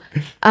 No.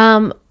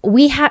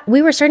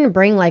 We were starting to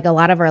bring like a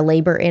lot of our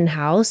labor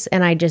in-house,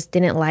 and I just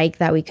didn't like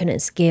that we couldn't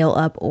scale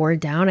up or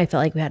down. I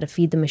felt like we had to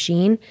feed the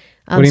machine.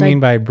 What do you mean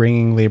by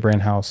bringing labor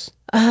in-house?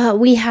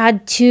 We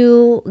had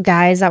 2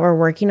 guys that were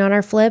working on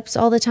our flips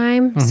all the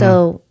time.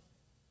 So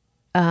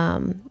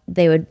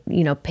they would,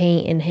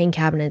 paint and hang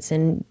cabinets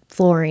and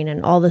flooring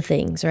and all the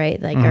things,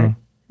 right? Like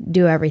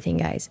do everything,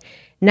 guys.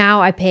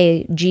 Now I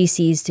pay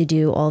GCs to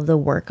do all the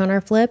work on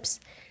our flips.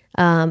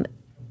 And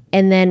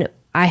then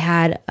I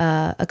had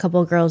a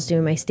couple of girls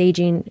doing my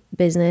staging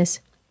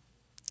business.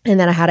 And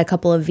then I had a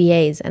couple of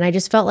VAs. And I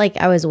just felt like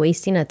I was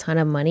wasting a ton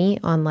of money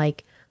on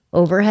like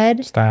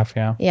overhead. Staff,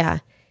 yeah. Yeah.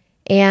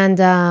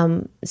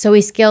 And so we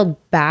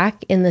scaled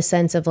back in the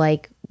sense of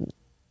like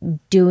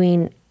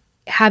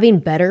having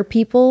better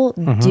people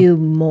do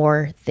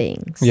more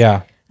things.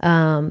 Yeah.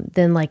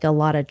 Than like a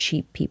lot of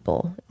cheap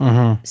people.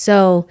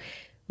 So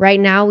right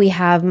now we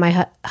have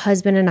my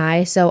husband and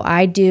I. So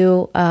I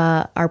do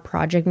our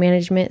project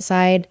management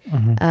side,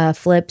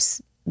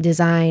 flips,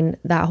 design,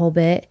 that whole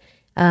bit.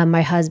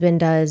 My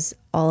husband does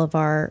all of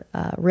our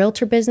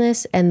realtor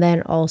business, and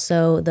then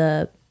also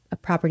the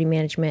property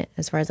management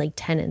as far as like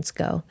tenants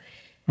go.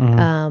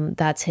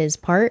 That's his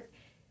part.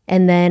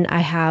 And then I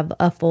have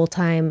a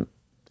full-time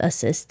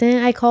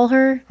assistant, I call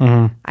her.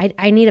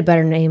 I need a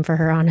better name for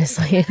her,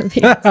 honestly.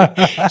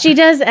 She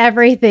does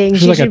everything.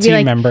 She's she like should a team be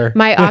like member.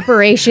 my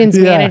operations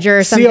manager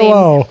or something.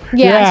 COO.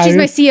 Yeah, she's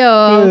my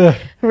COO.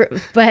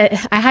 But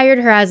I hired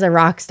her as a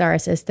rock star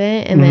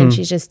assistant, and then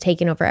she's just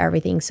taking over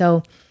everything.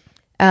 So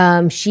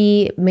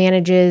she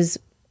manages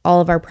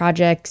all of our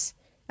projects,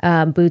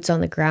 boots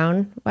on the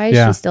ground wise.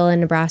 She's still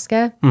in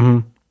Nebraska.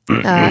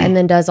 And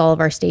then does all of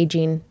our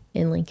staging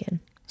in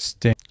Lincoln.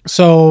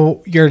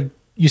 So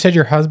you said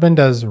your husband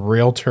does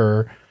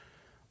realtor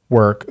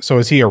work. So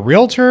is he a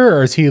realtor,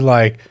 or is he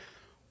like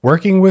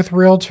working with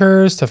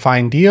realtors to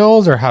find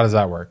deals, or how does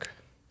that work?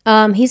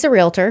 He's a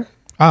realtor.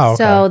 Oh, okay.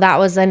 So that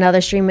was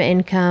another stream of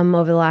income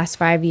over the last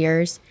 5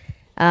 years.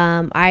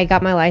 I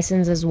got my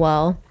license as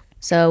well.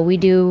 So we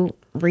do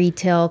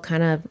retail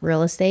kind of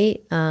real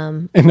estate.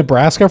 In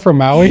Nebraska from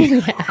Maui?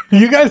 Yeah.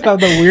 You guys have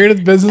the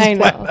weirdest business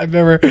plan I've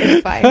ever.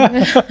 It's fine.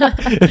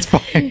 It's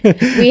fine.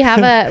 we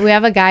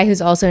have a guy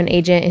who's also an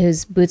agent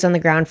who's boots on the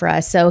ground for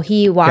us. So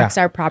he walks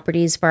our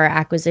properties for our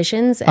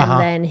acquisitions, and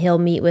then he'll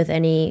meet with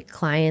any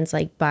clients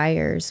like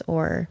buyers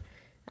or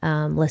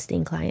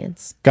listing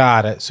clients.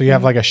 Got it. So you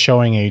have like a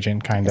showing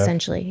agent kind of.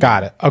 Essentially.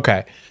 Got it.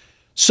 Okay.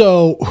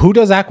 So who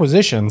does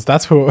acquisitions?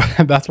 That's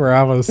where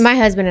I was. My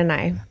husband and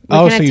I.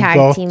 We kind of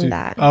tag team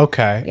that.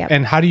 Okay. Yep.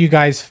 And how do you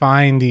guys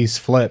find these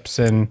flips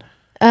and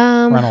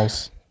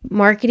rentals?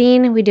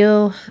 Marketing. We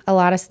do a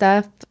lot of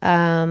stuff.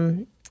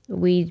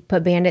 We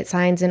put bandit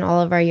signs in all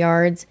of our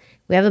yards.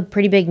 We have a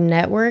pretty big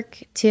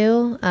network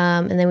too.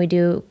 And then we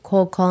do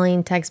cold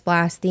calling, text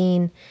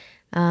blasting.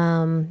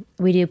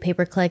 We do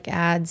pay-per-click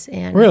ads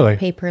and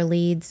paper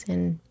leads,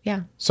 and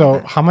So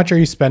how much are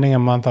you spending a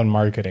month on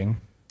marketing?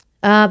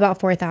 About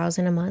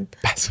 $4,000 a month.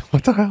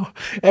 What the hell?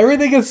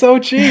 Everything is so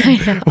cheap.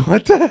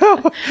 What the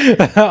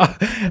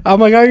hell? I'm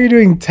like, how are you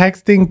doing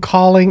texting,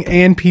 calling,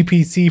 and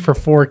PPC for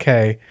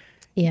 $4K?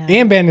 Yeah.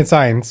 And bandit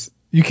signs.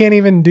 You can't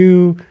even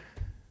do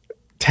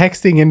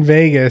texting in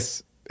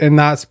Vegas and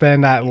not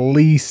spend at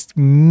least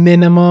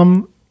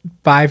minimum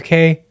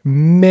 $5K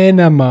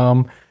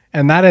minimum.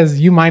 And that is,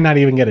 you might not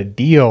even get a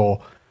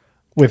deal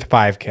with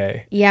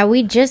 $5K. Yeah,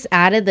 we just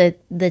added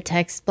the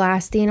text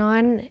blasting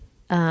on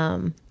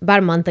about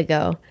a month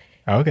ago.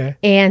 Okay.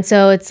 And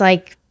so it's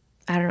like,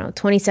 I don't know,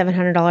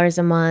 $2,700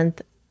 a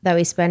month that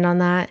we spend on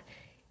that.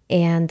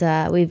 And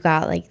we've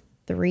got like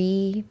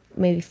 3,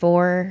 maybe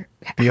 4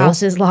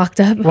 houses locked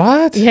up.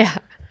 What? Yeah.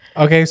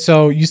 Okay,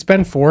 so you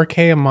spend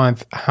 $4K a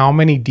month. How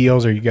many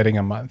deals are you getting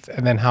a month?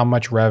 And then how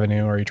much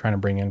revenue are you trying to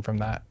bring in from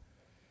that?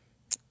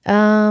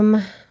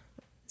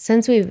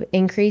 Since we've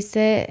increased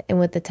it and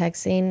with the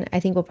texting, I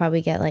think we'll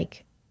probably get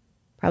like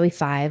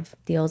 5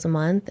 deals a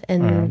month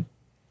and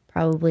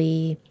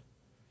probably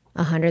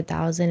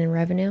 100,000 in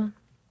revenue.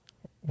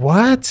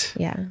 What?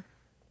 Yeah.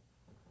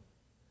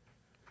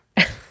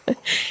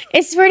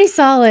 It's pretty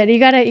solid. You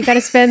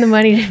gotta spend the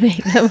money to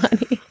make the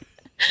money.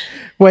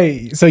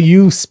 Wait, so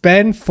you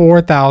spend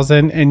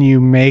 $4,000 and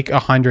you make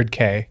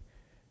 $100K?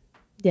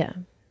 Yeah.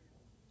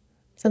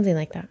 Something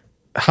like that.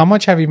 How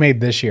much have you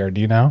made this year?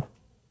 Do you know?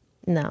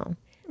 No.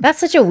 That's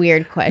such a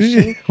weird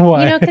question.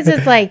 Why? You know, because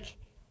it's like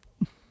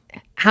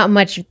how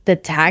much the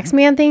tax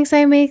man thinks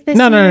I make this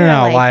year?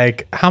 No.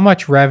 Like how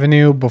much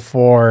revenue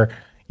before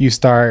you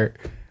start,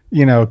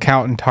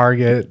 counting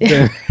target?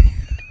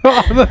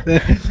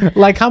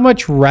 Like how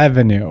much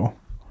revenue?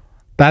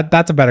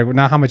 That's a better.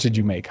 Now, how much did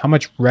you make? How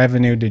much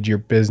revenue did your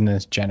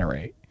business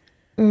generate?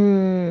 I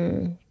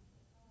don't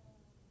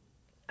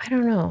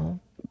know.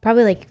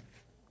 Probably like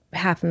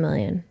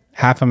 $500,000.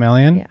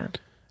 $500,000? Yeah.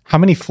 How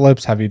many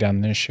flips have you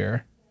done this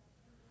year?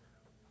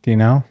 Do you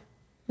know?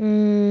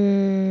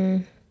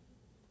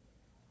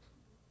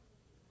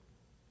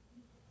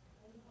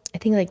 I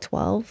think like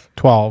 12.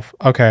 12.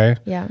 Okay.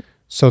 Yeah.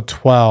 So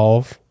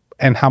 12.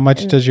 And how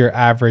much does your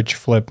average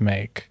flip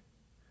make?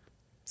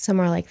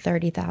 Somewhere like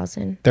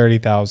 30,000.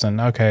 30,000.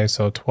 Okay.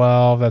 So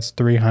 12, that's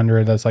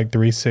 300. That's like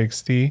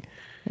 360.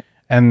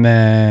 And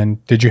then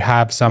did you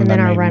have some that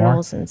made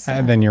rentals more? And stuff.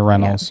 And then your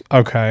rentals. Yeah.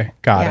 Okay.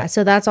 Got it. Yeah.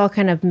 So that's all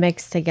kind of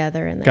mixed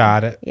together. And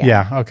got it.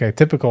 Yeah. Okay.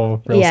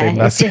 Typical real estate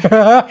investor.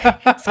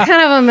 It's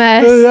kind of a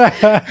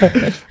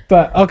mess.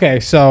 But okay.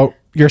 So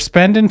you're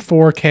spending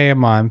 $4K a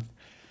month.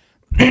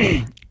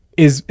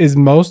 Is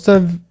most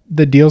of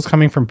the deals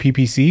coming from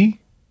PPC?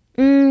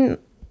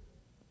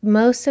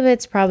 Most of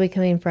it's probably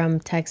coming from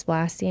text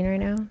blasting right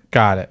now.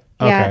 Got it.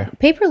 Okay. Yeah.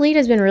 Pay-per lead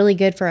has been really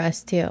good for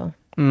us too.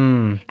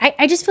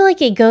 I just feel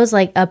like it goes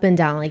like up and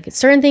down. Like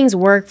certain things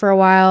work for a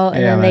while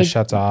and then they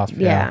shuts off.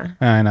 Yeah.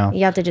 I know.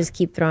 You have to just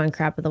keep throwing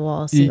crap at the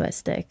wall, see what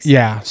sticks.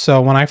 Yeah.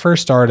 So when I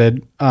first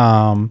started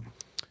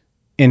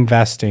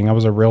investing, I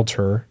was a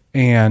realtor,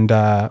 and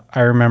I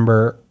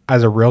remember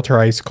as a realtor,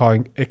 I used to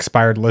call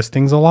expired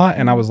listings a lot,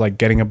 and I was like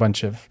getting a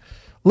bunch of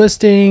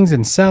listings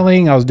and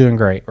selling. I was doing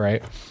great,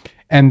 right?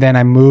 And then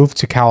I moved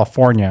to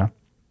California.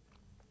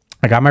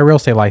 I got my real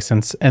estate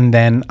license, and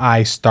then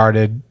I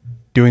started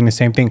doing the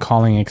same thing,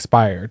 calling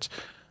expireds.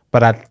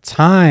 But at the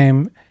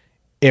time,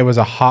 it was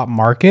a hot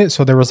market,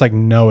 so there was like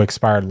no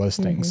expired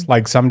listings.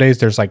 Like some days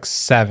there's like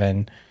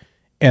 7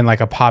 in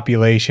like a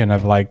population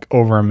of like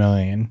over 1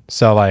 million.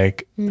 So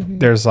like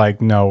there's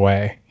like no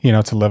way,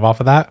 to live off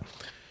of that.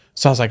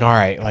 So I was like, all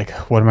right, like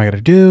what am I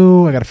gonna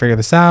do? I gotta figure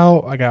this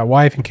out. I got a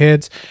wife and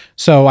kids.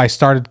 So I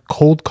started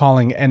cold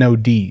calling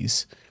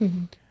NODs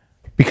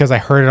because I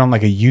heard it on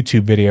like a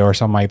YouTube video or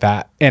something like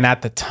that. And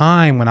at the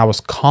time when I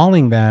was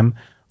calling them,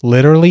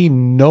 literally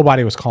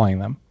nobody was calling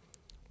them.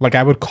 Like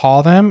I would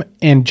call them,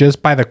 and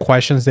just by the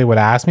questions they would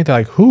ask me, they're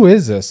like, who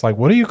is this? Like,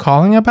 what are you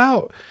calling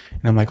about?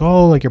 And I'm like,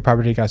 oh, like your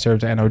property got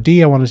served to NOD.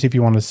 I want to see if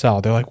you want to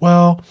sell. They're like,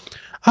 well,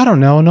 I don't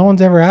know. No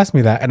one's ever asked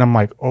me that. And I'm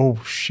like, oh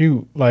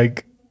shoot.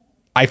 Like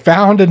I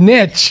found a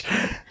niche.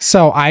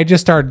 So I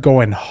just started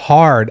going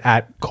hard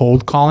at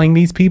cold calling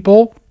these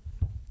people.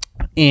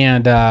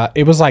 And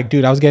it was like,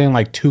 dude, I was getting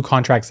like 2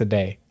 contracts a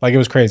day. Like, it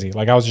was crazy.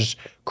 Like, I was just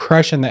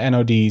crushing the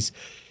NODs.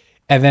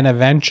 And then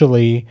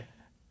eventually,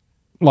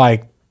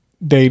 like,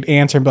 they'd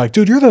answer and be like,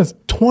 dude, you're the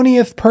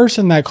 20th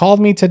person that called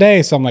me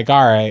today. So I'm like,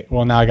 all right,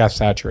 well, now I got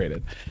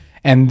saturated.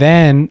 And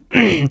then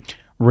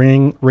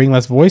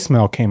ringless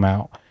voicemail came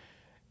out.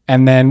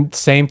 And then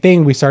same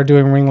thing, we started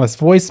doing ringless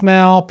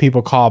voicemail.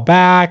 People call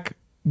back.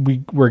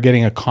 We were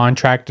getting a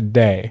contract a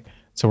day.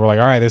 So we're like,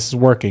 all right, this is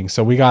working.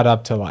 So we got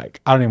up to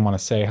like, I don't even want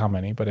to say how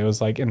many, but it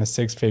was like in the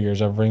 6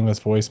 figures of ringless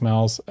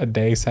voicemails a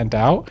day sent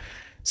out.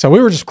 So we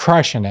were just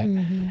crushing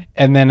it.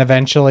 And then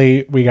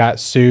eventually we got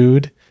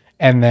sued.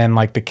 And then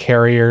like the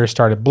carrier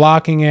started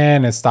blocking it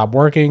and it stopped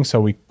working. So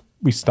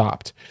we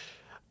stopped.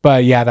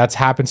 But yeah, that's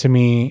happened to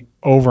me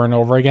over and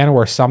over again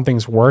where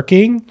something's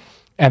working.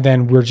 And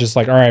then we're just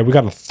like, all right, we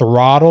got to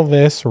throttle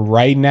this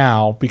right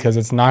now because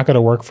it's not going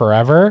to work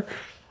forever.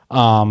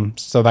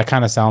 So that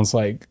kind of sounds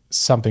like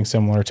something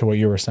similar to what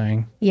you were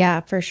saying.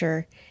 Yeah, for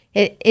sure.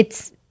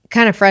 It's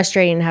kind of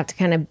frustrating to have to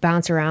kind of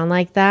bounce around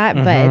like that,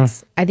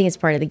 but I think it's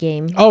part of the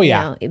game. Oh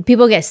yeah. You know,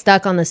 people get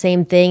stuck on the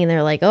same thing and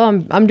they're like,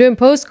 oh, I'm doing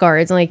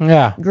postcards. I'm like,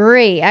 yeah,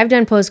 great. I've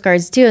done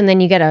postcards too. And then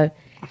you get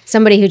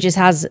somebody who just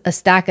has a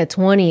stack of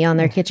 20 on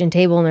their kitchen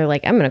table and they're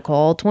like, I'm going to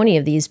call 20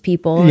 of these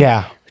people.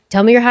 Yeah.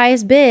 Tell me your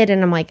highest bid.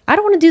 And I'm like, I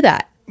don't want to do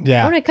that.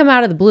 Yeah. I want to come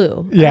out of the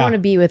blue. Yeah. I want to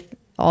be with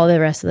all the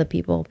rest of the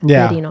people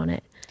bidding on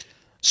it.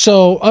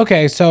 So,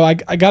 okay. So I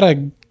got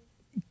a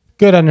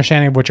good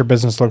understanding of what your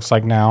business looks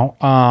like now.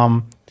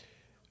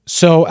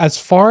 So as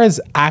far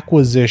as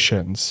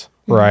acquisitions,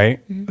 right?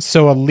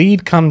 So a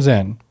lead comes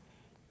in.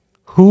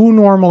 Who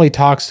normally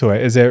talks to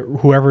it? Is it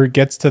whoever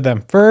gets to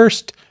them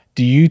first?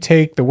 Do you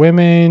take the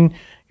women?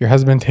 Your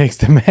husband takes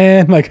the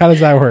men? Like, how does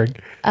that work?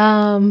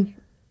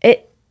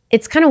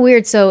 It's kind of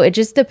weird. So it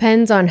just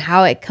depends on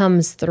how it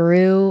comes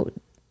through.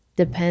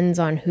 Depends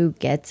on who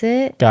gets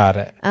it. Got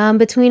it.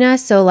 Between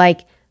us. So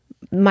like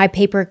my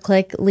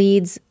pay-per-click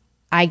leads,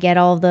 I get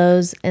all of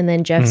those. And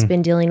then Jeff's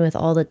been dealing with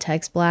all the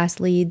text blast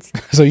leads.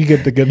 So you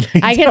get the good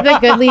leads. I get the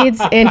good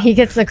leads and he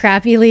gets the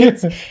crappy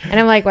leads. And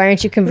I'm like, why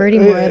aren't you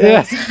converting more of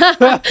those?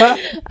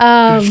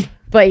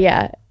 But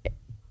yeah,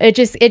 it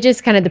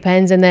just kind of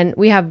depends. And then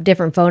we have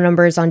different phone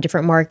numbers on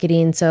different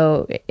marketing.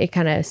 So it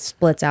kind of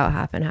splits out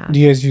half and half. Do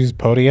you guys use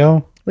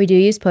Podio? We do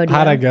use Podio.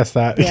 How'd I guess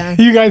that? Yeah.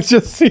 You guys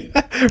just see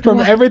that? From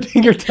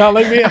everything you're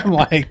telling me, I'm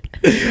like,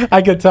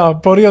 I could tell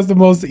Podio's the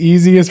most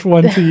easiest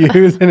one to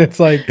use. And it's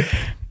like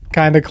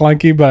kind of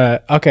clunky,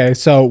 but okay.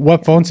 So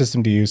what phone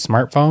system do you use?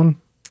 Smartphone?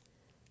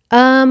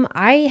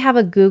 I have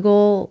a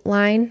Google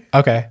line.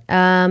 Okay.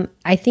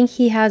 I think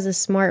he has a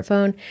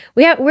smartphone.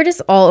 We're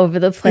just all over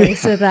the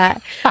place with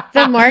that.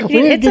 The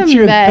marketing, it's a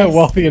mess. The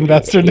wealthy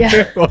investor.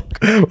 Yeah. We'll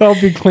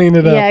help you clean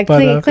it up. Yeah,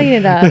 clean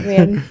it up,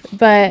 man.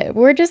 But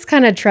we're just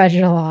kind of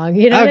trudging along.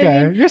 You know what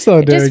I mean? You're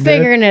so doing just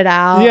figuring it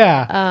out.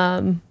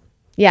 Yeah.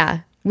 Yeah.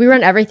 We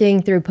run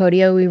everything through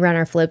Podio. We run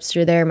our flips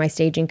through there. My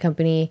staging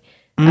company.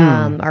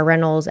 Our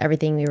rentals,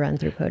 everything we run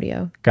through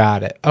Podio.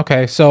 Got it.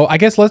 Okay. So I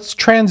guess let's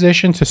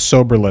transition to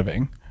sober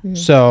living.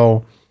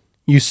 So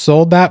you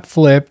sold that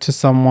flip to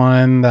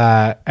someone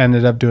that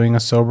ended up doing a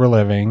sober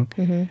living.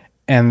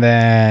 And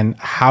then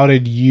how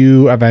did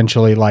you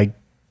eventually get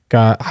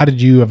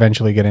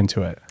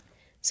into it?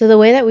 So the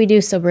way that we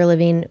do sober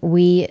living,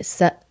 we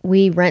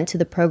rent to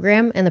the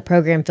program and the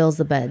program fills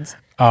the beds.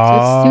 So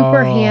it's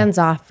super hands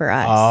off for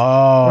us.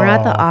 We're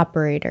not the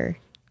operator,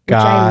 which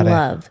I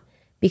love.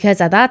 Because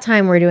at that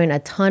time, we're doing a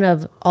ton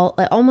of,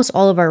 almost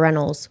all of our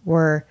rentals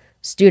were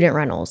student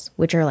rentals,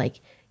 which are like,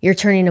 you're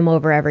turning them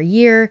over every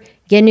year,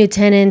 get new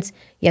tenants.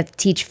 You have to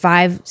teach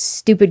 5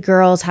 stupid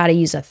girls how to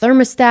use a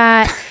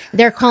thermostat.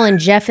 They're calling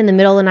Jeff in the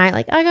middle of the night,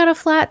 like, I got a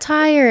flat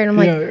tire. And I'm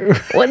like,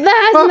 well,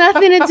 that has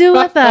nothing to do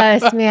with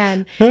us,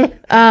 man. So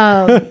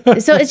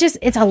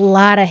it's a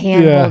lot of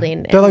hand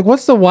holding. They're like,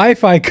 what's the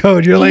Wi-Fi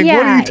code? You're like, what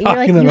are you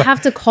talking about? You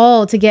have to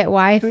call to get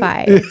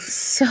Wi-Fi.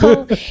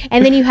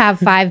 And then you have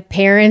 5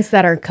 parents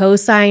that are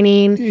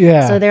co-signing.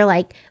 Yeah. So they're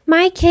like,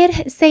 my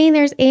kid is saying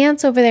there's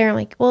ants over there. I'm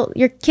like, well,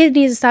 your kid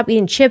needs to stop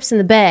eating chips in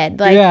the bed.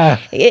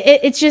 Like,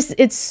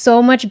 it's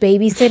so much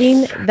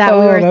babysitting that we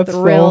were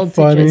thrilled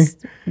to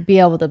just be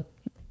able to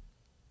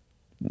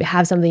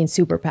have something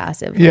super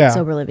passive like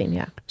sober living.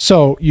 Yeah.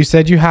 So you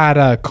said you had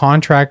a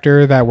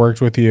contractor that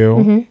worked with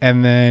you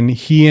and then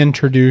he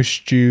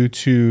introduced you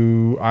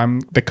to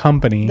the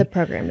company. The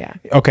program, yeah.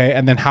 Okay.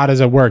 And then how does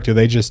it work? Do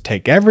they just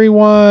take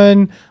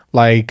everyone?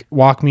 Like,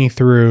 walk me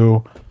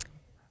through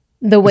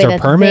the way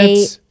that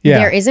permits?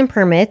 There isn't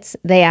permits.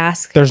 They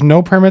ask. There's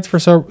no permits for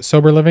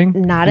sober living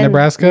in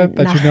Nebraska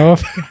that you know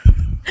of?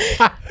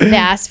 They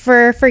ask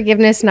for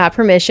forgiveness, not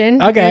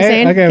permission.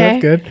 Okay,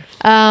 that's good.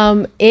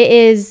 It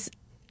is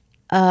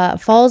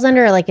falls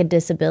under like a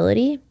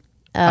disability,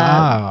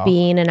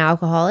 being an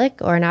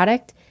alcoholic or an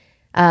addict.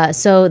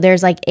 So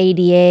there's like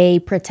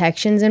ADA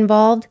protections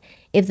involved.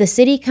 If the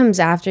city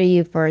comes after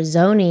you for a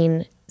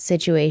zoning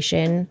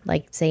situation,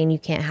 like saying you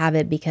can't have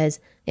it because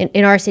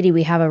in our city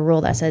we have a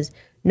rule that says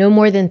no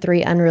more than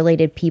 3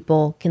 unrelated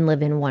people can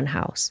live in one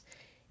house.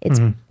 It's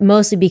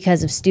mostly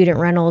because of student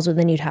rentals, and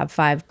then you'd have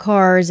 5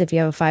 cars if you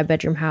have a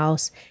 5-bedroom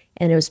house,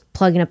 and it was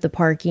plugging up the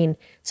parking.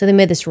 So they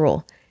made this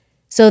rule.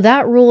 So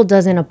that rule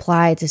doesn't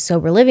apply to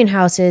sober living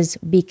houses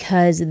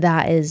because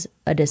that is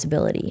a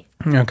disability.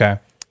 Okay.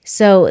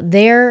 So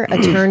their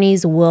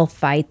attorneys will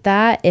fight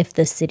that if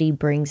the city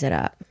brings it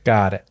up.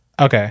 Got it.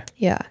 Okay.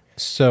 Yeah.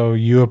 So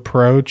you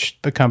approach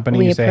the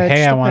company, you say,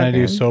 hey, I want to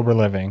do sober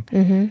living.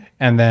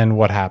 And then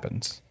what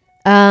happens?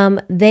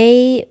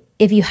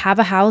 If you have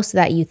a house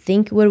that you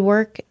think would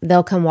work,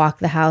 they'll come walk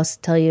the house,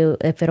 tell you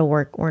if it'll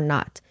work or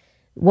not.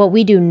 What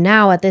we do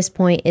now at this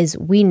point is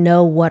we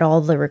know what all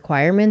the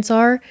requirements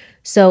are.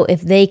 So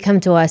if they come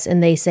to us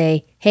and they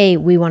say, hey,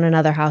 we want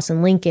another house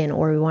in Lincoln,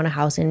 or we want a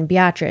house in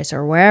Beatrice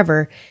or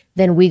wherever,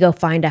 then we go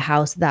find a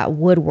house that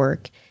would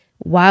work.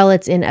 While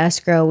it's in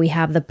escrow, we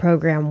have the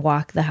program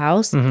walk the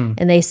house,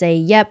 and they say,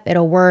 yep,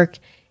 it'll work,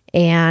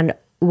 and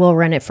we'll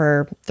rent it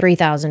for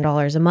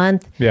 $3,000 a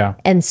month. Yeah.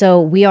 And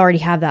so we already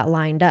have that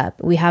lined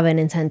up. We have an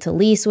intent to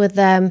lease with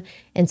them.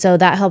 And so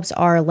that helps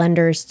our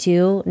lenders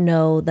too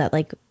know that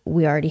like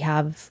we already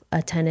have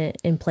a tenant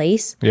in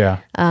place. Yeah.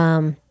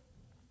 And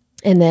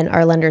then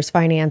our lenders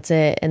finance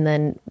it. And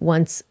then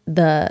once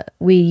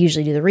we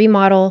usually do the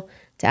remodel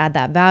to add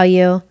that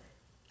value.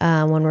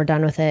 When we're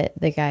done with it,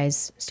 the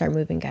guys start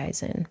moving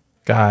guys in.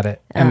 Got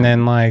it. And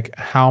then like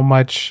how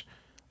much,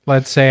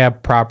 let's say a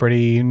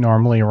property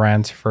normally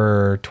rents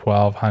for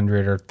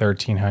 $1,200 or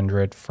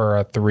 $1,300 for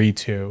a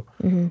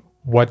 3-2.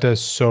 What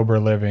does sober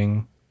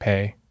living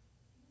pay?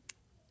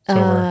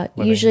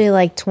 Usually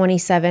like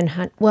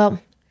 $2,700.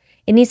 Well,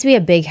 it needs to be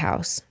a big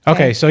house.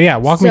 Okay. So yeah,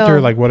 walk me through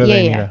like what do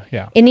they need to,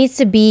 yeah. It needs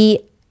to be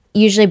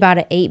usually about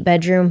an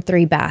 8-bedroom,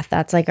 3-bath.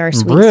 That's like our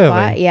sweet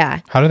spot. Yeah.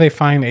 How do they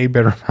find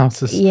 8-bedroom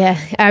houses? Yeah,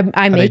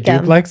 I make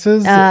them.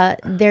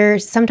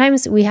 Duplexes?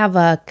 Sometimes we have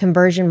a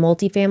conversion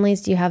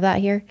multifamilies. Do you have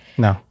that here?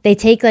 No. They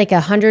take like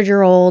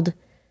 100-year-old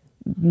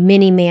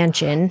mini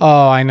mansion.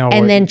 Oh, I know.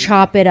 And then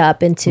chop it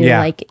up into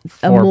like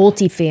a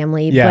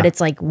multifamily, but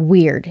it's like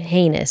weird,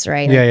 heinous,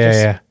 right? Like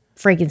Yeah.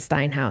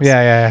 Frankenstein house.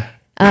 Yeah.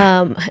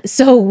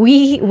 So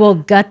we will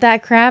gut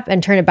that crap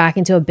and turn it back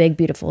into a big,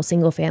 beautiful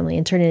single family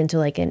and turn it into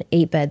like an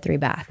 8-bed,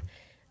 3-bath.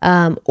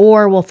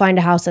 Or we'll find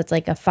a house that's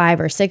like a 5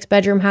 or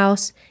 6-bedroom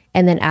house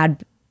and then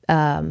add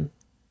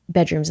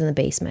bedrooms in the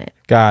basement.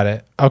 Got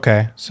it.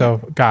 Okay. So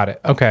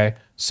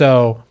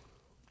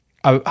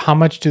how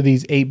much do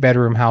these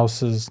 8-bedroom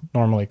houses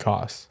normally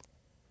cost?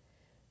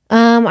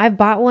 I've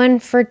bought one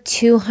for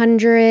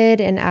 $200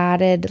 and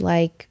added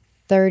like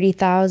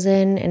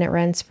 $30,000 and it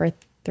rents for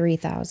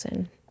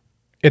 $3,000.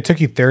 It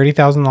took you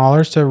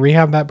 $30,000 to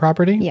rehab that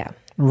property? Yeah.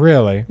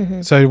 Really?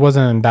 So it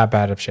wasn't in that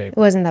bad of shape. It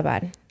wasn't that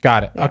bad.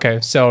 Got it. Yeah.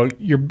 Okay. So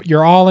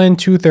you're all in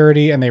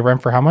 $230 and they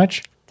rent for how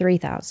much?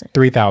 $3,000.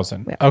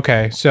 $3,000. Yeah.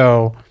 Okay.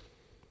 So,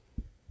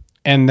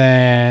 and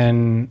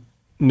then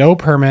no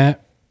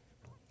permit.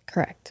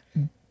 Correct.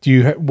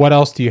 What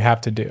else do you have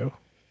to do?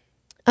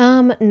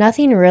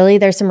 Nothing really.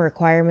 There's some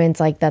requirements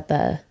like that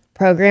the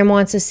program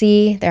wants to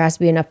see. There has to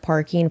be enough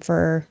parking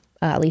for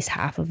at least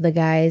half of the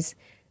guys.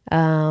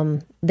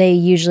 They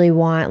usually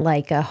want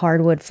like a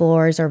hardwood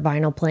floors or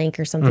vinyl plank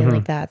or something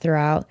like that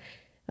throughout.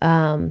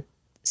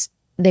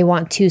 They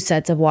want 2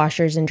 sets of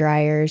washers and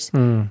dryers,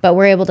 but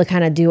we're able to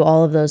kind of do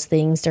all of those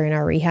things during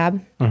our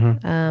rehab.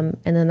 And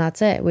then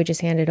that's it. We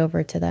just hand it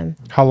over to them.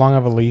 How long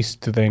of a lease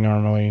do they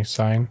normally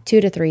sign?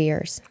 2 to 3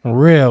 years.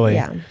 Really?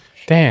 Yeah.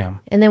 Damn.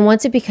 And then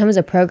once it becomes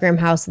a program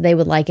house, they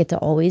would like it to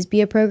always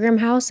be a program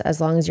house as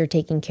long as you're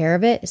taking care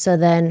of it. So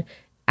then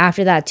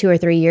after that 2 or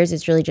 3 years,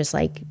 it's really just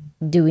like,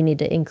 do we need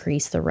to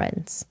increase the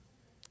rents?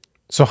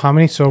 So how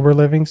many sober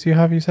livings do you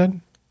have, you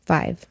said?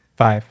 5.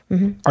 5.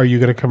 Are you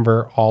going to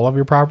convert all of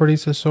your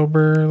properties to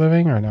sober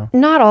living or no?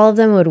 Not all of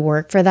them would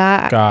work for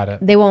that. Got it.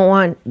 They won't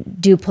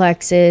want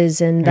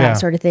duplexes and that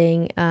sort of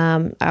thing.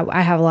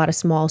 I have a lot of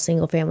small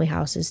single family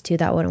houses too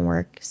that wouldn't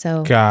work.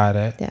 So got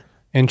it. Yeah.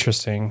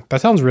 Interesting. That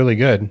sounds really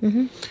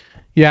good.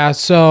 Yeah.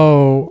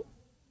 So,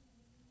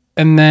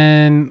 and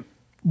then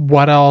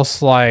what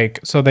else? Like,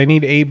 so they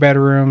need 8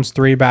 bedrooms,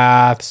 3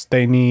 baths.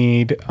 They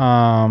need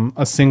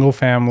a single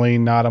family,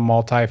 not a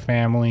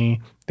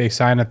multifamily. They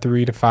sign a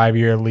 3 to 5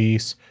 year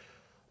lease.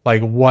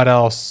 Like, what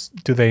else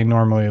do they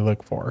normally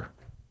look for?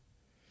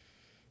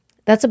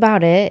 That's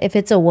about it. If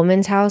it's a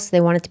woman's house,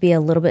 they want it to be a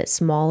little bit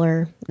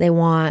smaller. They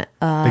want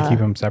they keep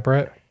them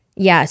separate?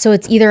 Yeah, so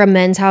it's either a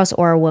men's house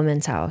or a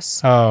woman's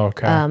house. Oh,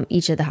 okay.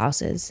 Each of the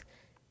houses.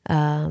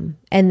 And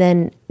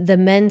then the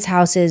men's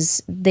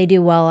houses, they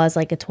do well as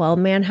like a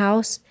 12-man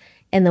house.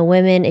 And the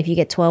women, if you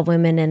get 12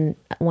 women in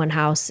one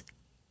house,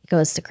 it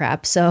goes to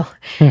crap. So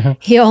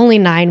only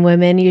 9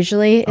 women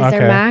usually is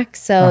their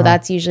max. So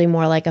that's usually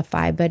more like a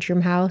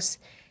 5-bedroom house.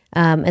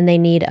 And they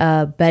need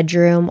a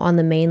bedroom on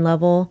the main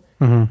level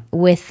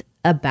with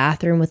a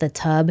bathroom with a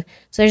tub.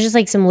 So there's just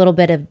like some little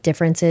bit of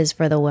differences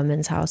for the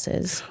women's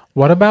houses.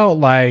 What about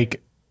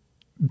like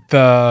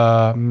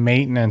the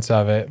maintenance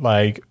of it?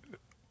 Like,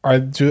 are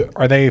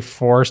they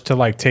forced to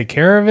like take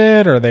care of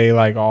it? Are they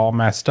like all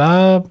messed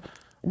up?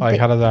 Like,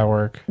 how does that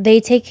work? They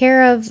take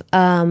care of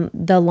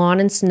the lawn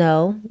and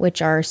snow,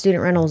 which our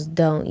student rentals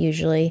don't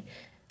usually.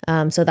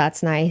 So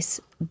that's nice.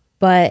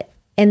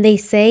 And they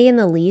say in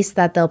the lease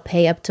that they'll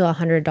pay up to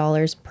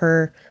 $100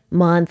 per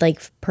month,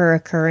 like per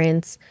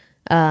occurrence,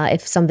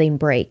 if something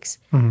breaks.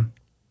 Mm-hmm.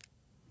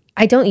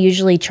 I don't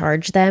usually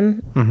charge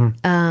them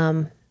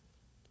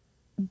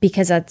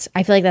because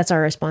I feel like that's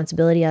our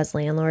responsibility as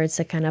landlords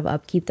to kind of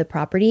upkeep the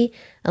property,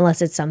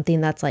 unless it's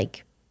something that's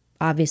like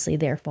obviously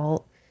their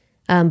fault.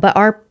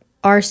 But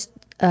our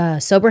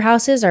sober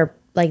houses are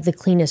like the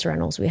cleanest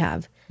rentals we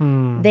have.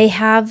 They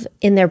have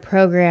in their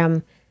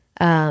program,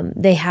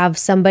 they have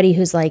somebody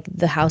who's like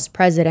the house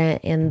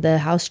president and the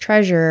house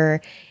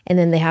treasurer, and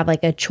then they have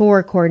like a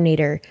chore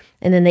coordinator,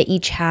 and then they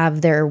each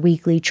have their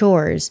weekly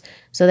chores.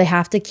 So they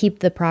have to keep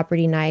the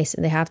property nice,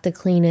 and they have to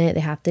clean it,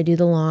 they have to do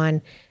the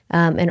lawn,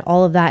 and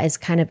all of that is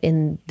kind of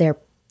in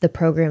the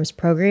program's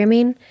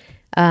programming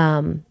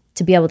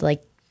to be able to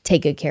like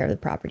take good care of the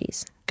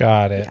properties.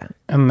 Got it. Yeah.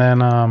 And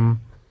then,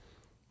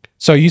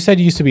 so you said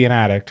you used to be an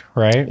addict,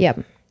 right?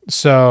 Yep.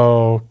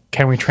 So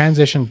can we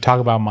transition to talk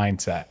about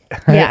mindset?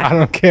 Yeah. I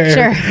don't care.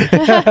 Sure.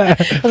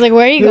 I was like,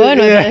 where are you going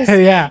with this?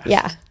 Yeah.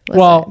 Yeah.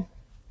 Well,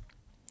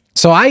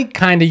 so I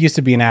kind of used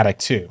to be an addict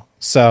too.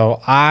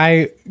 So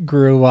I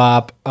grew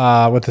up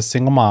with a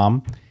single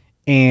mom,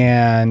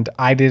 and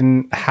I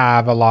didn't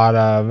have a lot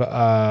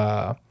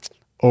of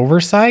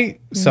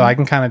oversight. So I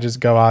can kind of just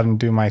go out and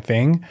do my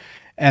thing.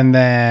 And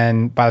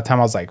then by the time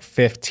I was like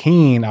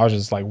 15, I was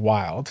just like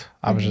wild.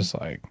 I was just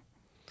like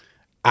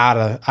out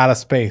of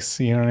space,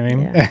 you know what I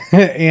mean? Yeah.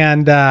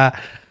 And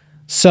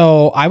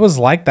so I was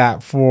like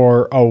that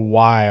for a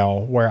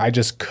while, where I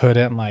just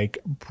couldn't like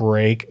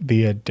break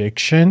the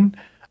addiction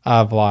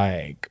of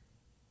like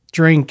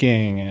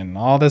drinking and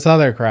all this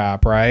other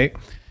crap, right?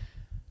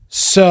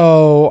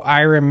 So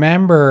I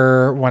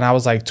remember when I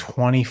was like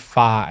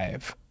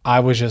 25, I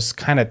was just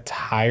kind of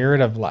tired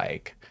of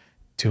like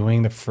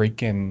doing the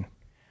freaking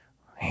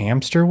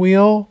hamster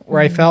wheel, where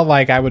I felt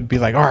like I would be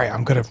like, all right,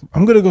 I'm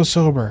gonna go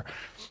sober,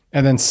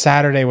 and then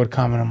Saturday would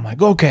come and I'm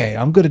like, okay,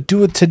 I'm gonna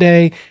do it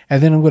today,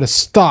 and then I'm gonna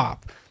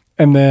stop,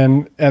 and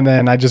then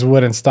I just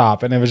wouldn't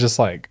stop, and it was just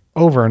like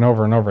over and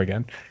over and over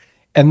again.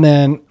 And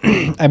then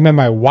I met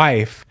my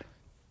wife,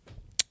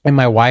 and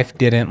my wife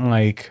didn't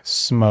like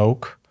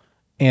smoke,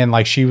 and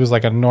like she was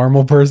like a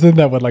normal person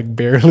that would like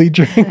barely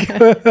drink,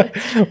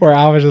 where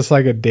I was just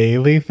like a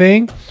daily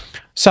thing.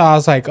 So I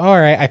was like, all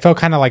right, I felt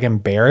kind of like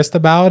embarrassed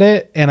about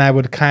it, and I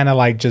would kind of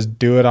like just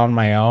do it on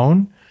my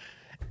own.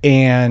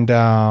 And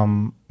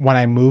when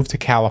I moved to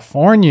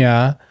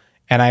California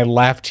and I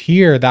left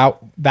here,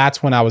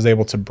 that's when I was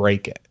able to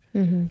break it.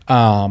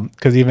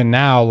 Because even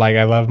now, like,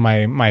 I love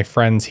my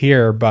friends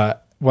here,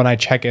 but when I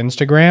check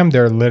Instagram,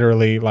 they're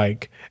literally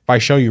like, if I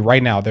show you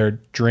right now, they're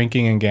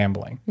drinking and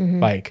gambling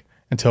like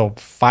until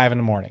 5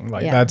 a.m.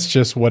 Like that's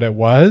just what it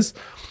was.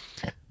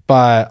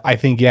 But I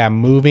think, yeah,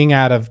 moving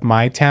out of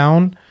my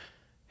town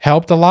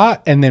helped a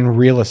lot. And then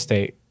real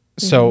estate.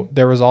 So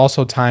there was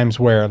also times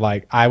where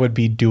like I would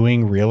be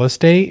doing real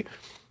estate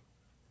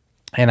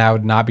and I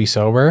would not be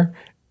sober.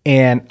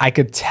 And I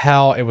could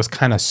tell it was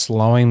kind of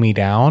slowing me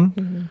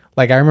down.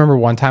 Like I remember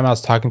one time I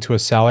was talking to a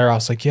seller. I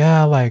was like,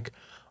 yeah, like,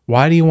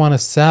 why do you want to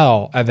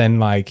sell? And then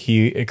like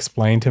he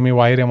explained to me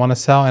why he didn't want to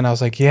sell. And I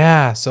was like,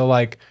 yeah, so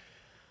like,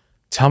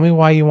 tell me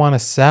why you want to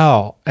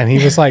sell. And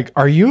he was like,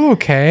 are you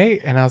okay?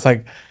 And I was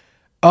like,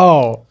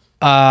 oh,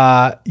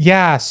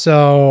 yeah.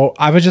 So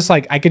I was just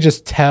like, I could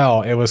just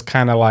tell it was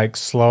kind of like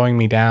slowing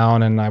me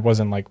down and I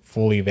wasn't like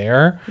fully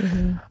there.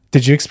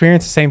 Did you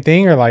experience the same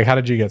thing, or like, how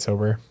did you get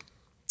sober?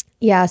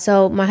 Yeah.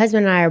 So my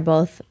husband and I are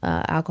both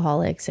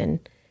alcoholics, and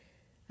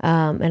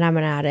I'm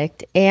an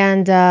addict.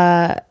 And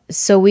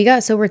so we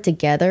got sober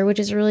together, which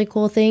is a really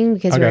cool thing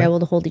because we were able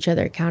to hold each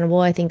other accountable.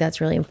 I think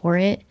that's really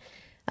important.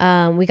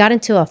 We got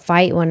into a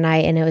fight one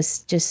night and it was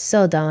just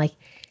so dumb. Like,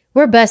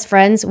 we're best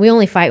friends. We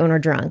only fight when we're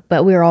drunk,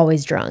 but we were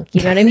always drunk.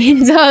 You know what I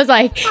mean? So I was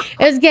like,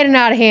 it was getting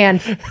out of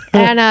hand.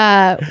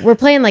 And we're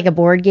playing like a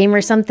board game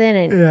or something,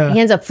 and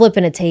he ends up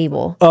flipping a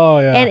table. Oh,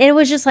 yeah. And it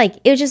was just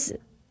like,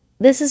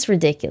 this is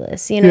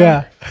ridiculous, you know?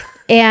 Yeah.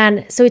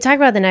 And so we talked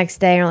about it the next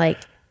day, and we're like,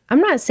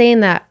 I'm not saying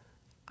that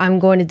I'm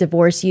going to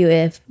divorce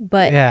you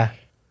but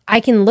I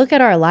can look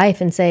at our life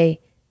and say,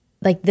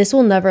 like, this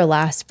will never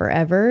last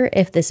forever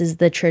if this is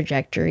the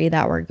trajectory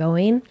that we're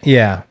going.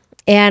 Yeah.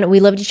 And we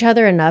loved each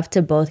other enough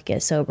to both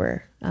get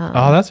sober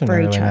that's for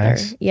really each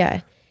nice. other.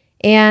 Yeah.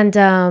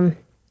 And,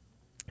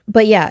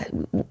 but yeah,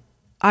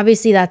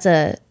 obviously that's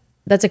a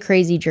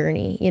crazy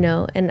journey, you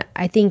know? And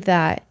I think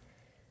that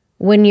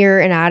when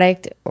you're an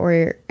addict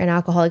or an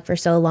alcoholic for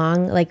so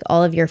long, like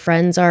all of your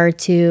friends are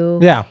too.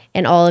 Yeah.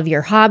 And all of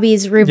your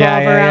hobbies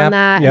revolve around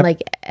that. Yep. And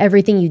like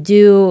everything you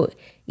do,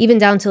 even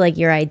down to like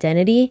your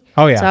identity.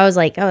 Oh yeah. So I was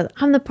like,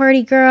 I'm the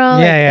party girl.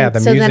 Yeah.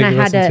 And so then I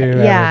had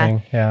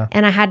to,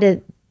 and I had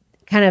to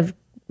kind of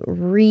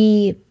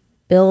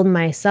rebuild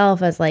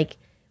myself as like,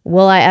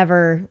 will I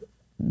ever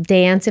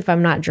dance if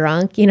I'm not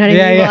drunk? You know what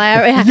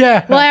I mean?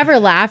 Yeah. Will I ever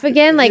laugh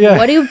again? Like,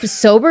 what do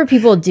sober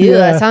people do?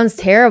 That sounds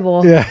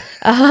terrible. Yeah.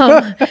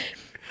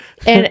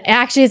 And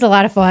actually, it's a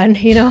lot of fun,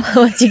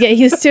 once you get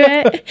used to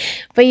it.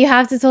 But you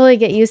have to totally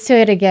get used to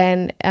it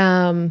again.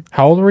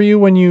 How old were you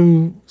when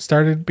you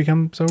started to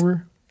become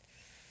sober?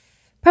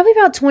 Probably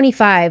about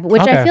 25,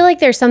 which I feel like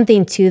there's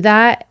something to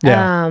that.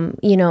 Yeah.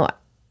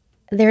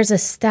 There's a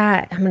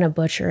stat, I'm going to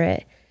butcher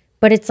it,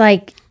 but it's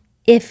like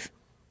if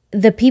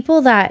the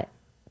people that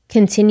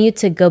continue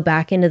to go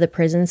back into the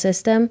prison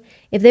system,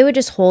 if they would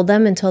just hold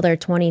them until they're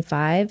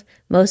 25,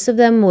 most of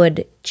them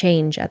would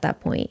change at that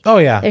point. Oh,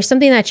 yeah. There's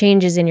something that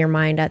changes in your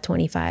mind at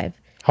 25.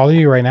 How old are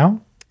you right now?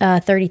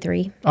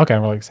 33. Okay,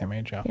 we're like the same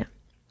age,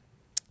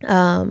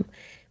 yeah.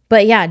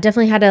 But yeah,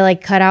 definitely had to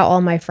like cut out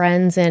all my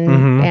friends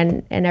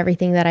and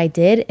everything that I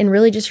did and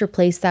really just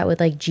replace that with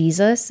like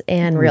Jesus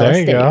and real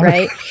estate,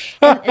 right?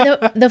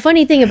 And the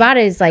funny thing about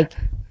it is like,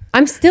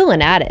 I'm still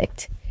an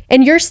addict.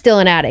 And you're still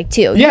an addict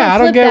too. Yeah, I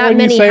don't get that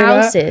many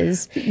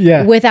houses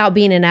without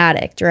being an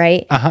addict,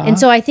 right? And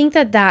so I think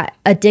that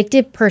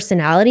addictive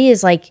personality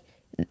is like,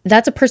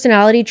 that's a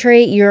personality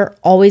trait. You're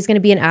always going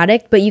to be an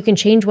addict, but you can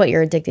change what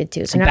you're addicted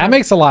to. So that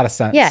makes a lot of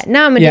sense. Yeah,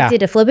 now I'm addicted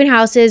to flipping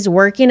houses,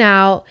 working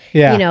out.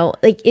 Yeah.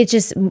 Like it's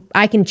just,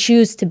 I can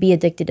choose to be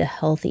addicted to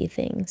healthy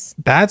things.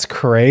 That's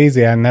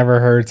crazy. I never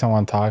heard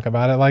someone talk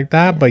about it like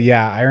that. But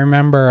yeah, I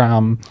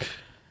remember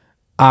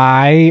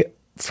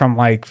from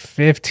like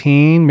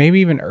 15, maybe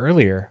even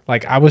earlier,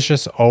 like I was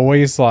just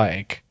always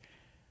like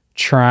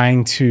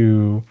trying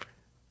to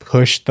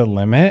push the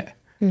limit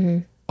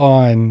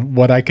on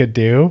what I could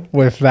do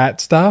with that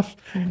stuff.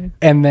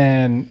 And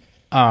then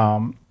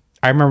I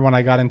remember when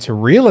I got into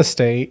real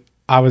estate,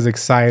 I was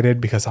excited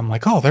because I'm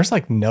like, oh, there's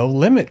like no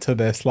limit to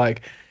this.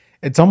 Like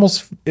it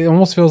almost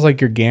feels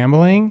like you're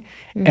gambling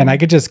and I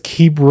could just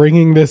keep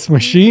ringing this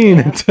machine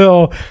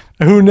until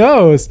who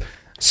knows.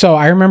 So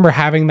I remember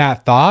having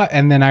that thought.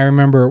 And then I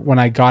remember when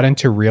I got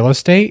into real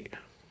estate,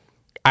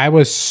 I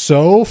was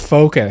so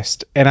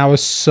focused and I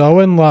was so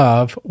in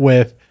love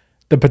with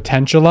the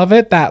potential of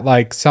it that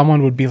like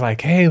someone would be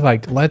like, hey,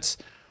 like, let's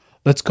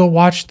go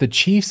watch the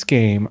Chiefs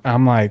game.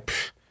 I'm like,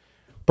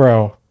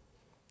 bro,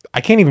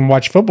 I can't even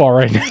watch football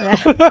right now.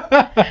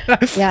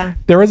 Yeah.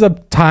 There was a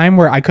time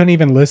where I couldn't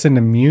even listen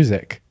to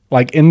music.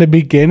 Like in the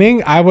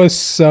beginning, I was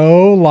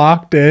so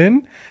locked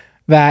in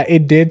that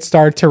it did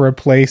start to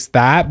replace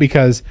that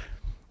because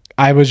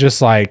I was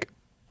just like,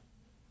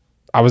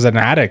 I was an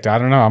addict. I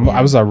don't know.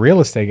 I was a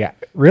real estate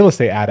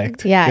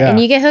addict. Yeah. And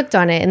you get hooked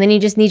on it and then you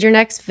just need your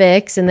next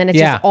fix. And then it's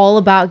just all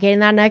about getting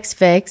that next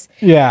fix.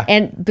 Yeah.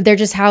 But they're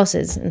just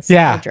houses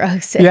instead of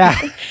drugs. Yeah.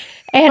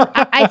 And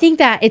I think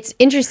that it's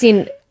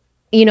interesting,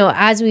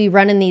 as we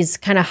run in these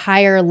kind of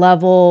higher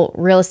level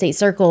real estate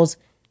circles,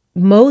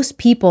 most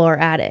people are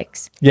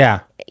addicts. Yeah.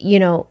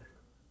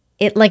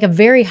 It like a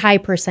very high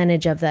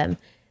percentage of them.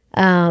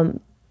 And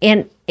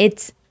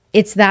it's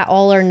that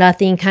all or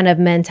nothing kind of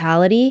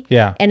mentality.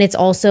 Yeah. And it's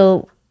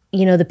also,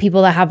 the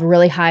people that have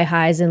really high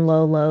highs and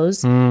low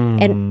lows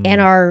and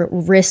are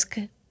risk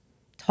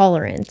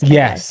tolerant.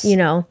 Yes.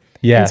 Yes.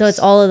 And so it's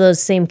all of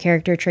those same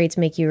character traits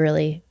make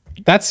you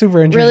that's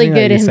super interesting. Really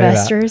good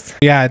investors.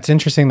 Yeah. It's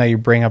interesting that you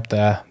bring up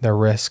the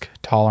risk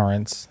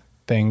tolerance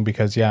thing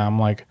because I'm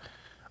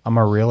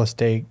a real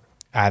estate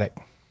addict.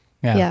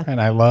 Yeah. And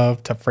I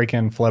love to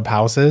freaking flip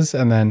houses.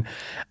 And then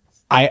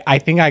I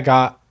think I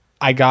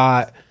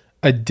got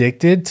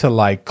addicted to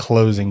like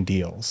closing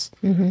deals.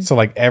 So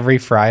like every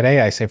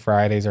Friday, I say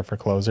Fridays are for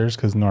closers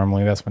because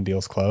normally that's when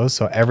deals close.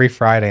 So every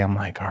Friday I'm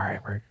like, all right,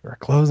 we're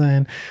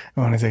closing.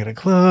 When is it gonna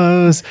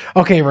close?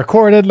 Okay,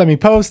 recorded. Let me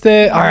post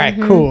it. All right,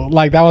 cool.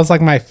 Like that was like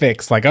my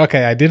fix. Like,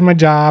 okay, I did my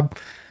job.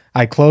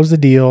 I closed the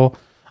deal.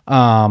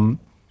 And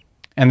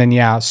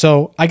then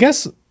so I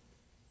guess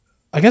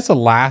the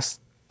last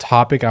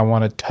topic I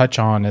want to touch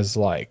on is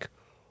like,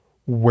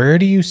 where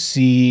do you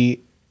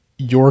see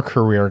your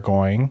career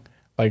going?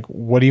 Like,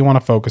 what do you want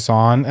to focus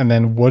on? And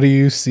then what do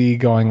you see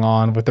going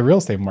on with the real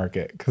estate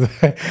market? Because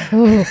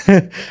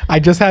I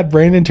just had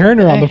Brandon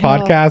Turner on the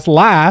podcast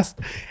last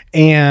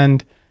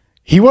and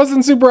he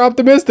wasn't super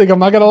optimistic. I'm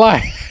not going to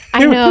lie.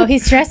 I know.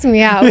 He's stressing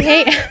me out.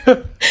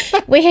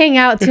 We hang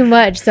out too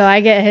much. So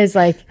I get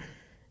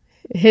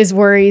his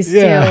worries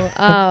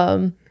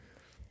too.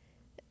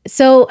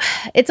 So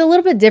it's a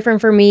little bit different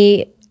for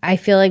me, I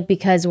feel like,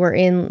 because we're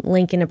in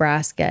Lincoln,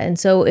 Nebraska. And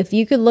so if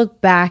you could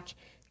look back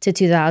to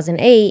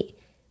 2008,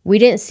 we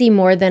didn't see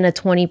more than a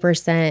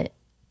 20%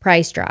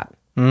 price drop,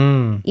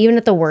 even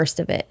at the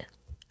worst of it.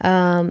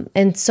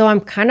 And so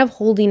I'm kind of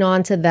holding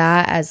on to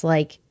that as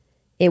like,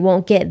 it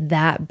won't get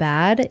that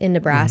bad in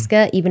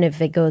Nebraska, even if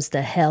it goes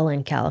to hell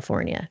in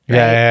California. Right?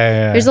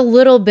 Yeah. There's a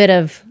little bit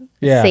of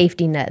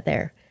safety net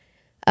there.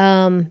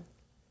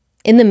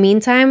 In the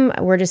meantime,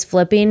 we're just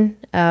flipping.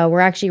 We're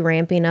actually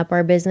ramping up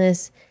our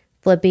business,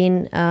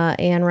 flipping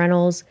and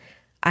rentals.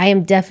 I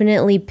am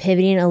definitely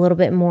pivoting a little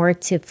bit more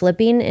to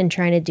flipping and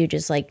trying to do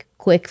just like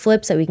quick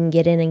flips that we can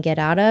get in and get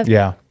out of.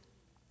 Yeah.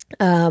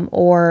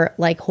 Or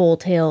like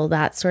wholesale,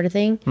 that sort of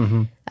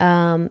thing.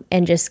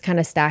 and just kind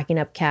of stacking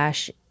up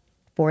cash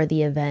for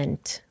the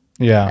event.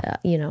 Yeah.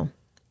 You know,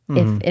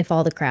 if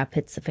all the crap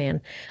hits the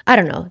fan. I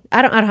don't know.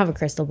 I don't have a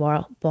crystal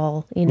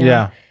ball, you know.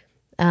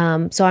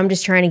 Yeah. So I'm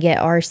just trying to get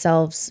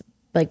ourselves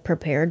like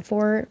prepared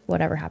for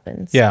whatever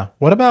happens. Yeah.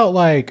 What about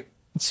like,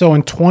 so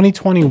in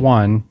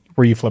 2021,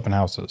 were you flipping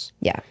houses?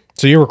 Yeah.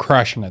 So you were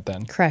crushing it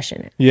then? Crushing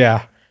it.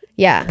 Yeah.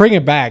 Yeah. Bring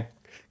it back.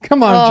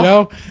 Come on,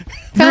 Joe.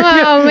 Come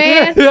on,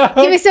 man.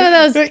 Give me some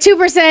of those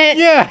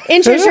 2%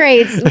 interest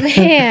rates.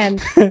 Man.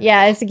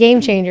 Yeah, it's a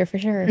game changer for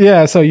sure.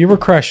 Yeah, so you were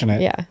crushing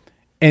it. Yeah.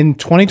 In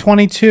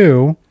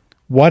 2022,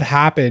 what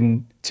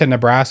happened to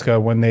Nebraska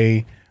when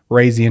they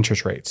raised the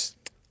interest rates?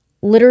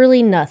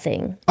 Literally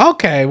nothing.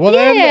 Okay, well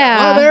then,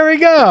 there we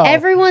go.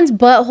 Everyone's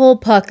butthole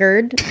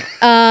puckered.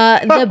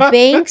 The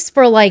banks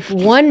for like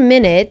 1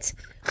 minute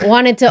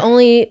wanted to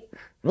only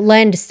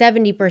lend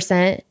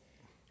 70%.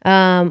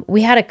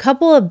 We had a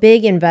couple of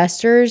big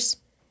investors.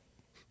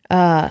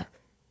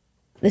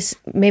 This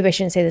maybe I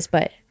shouldn't say this,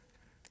 but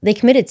they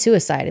committed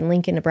suicide in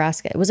Lincoln,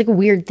 Nebraska. It was like a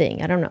weird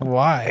thing. I don't know.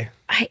 Why?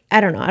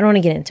 I don't know. I don't want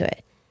to get into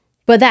it.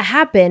 But that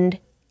happened.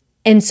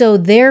 And so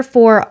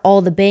therefore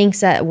all the banks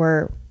that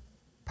were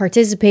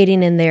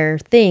participating in their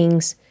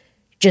things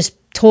just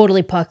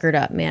totally puckered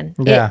up, man.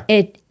 Yeah.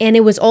 And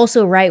it was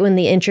also right when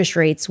the interest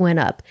rates went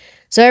up.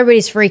 So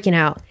everybody's freaking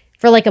out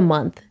for like a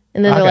month.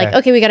 And then they're like,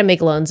 okay, we got to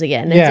make loans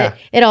again. And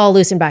it all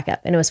loosened back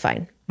up and it was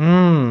fine.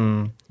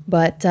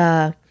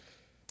 But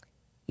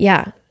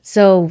yeah,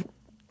 so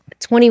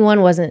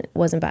 21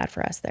 wasn't bad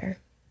for us there.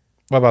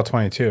 What about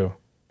 22?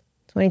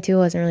 22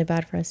 wasn't really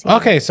bad for us either.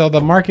 Okay, so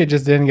the market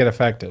just didn't get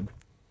affected.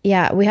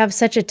 Yeah, we have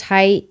such a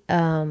tight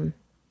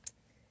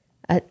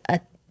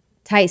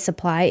tight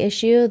supply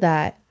issue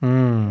that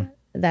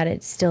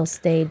it still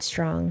stayed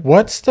strong.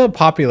 What's the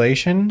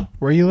population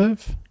where you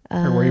live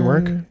or where you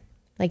work?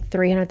 Like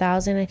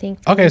 300,000, I think.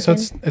 Okay, so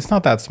it's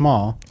not that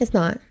small. It's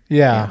not.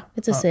 Yeah.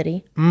 It's a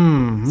city.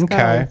 It's got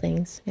a lot of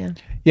things. Yeah.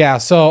 Yeah,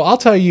 so I'll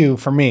tell you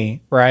for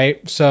me,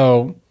 right?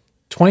 So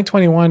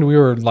 2021, we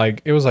were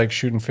like, it was like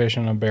shooting fish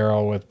in a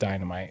barrel with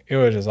dynamite. It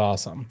was just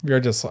awesome. We were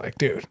just like,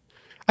 dude,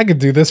 I could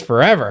do this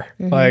forever.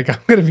 Like, I'm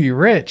going to be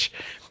rich.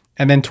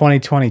 And then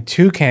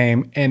 2022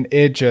 came and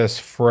it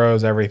just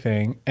froze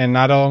everything. And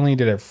not only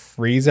did it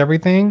freeze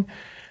everything,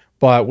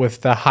 but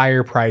with the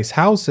higher price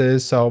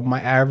houses, so my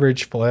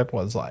average flip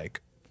was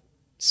like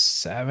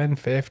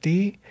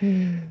 $750.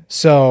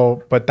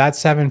 So, but that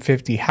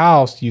 $750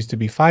 house used to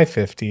be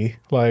 $550,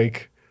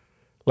 like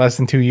less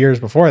than 2 years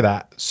before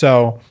that.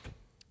 So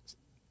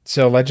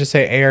let's just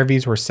say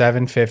ARVs were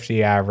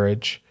 $750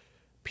 average.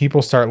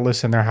 People start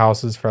listing their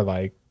houses for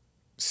like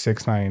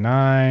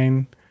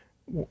 $699.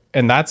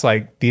 And that's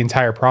like the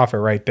entire profit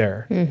right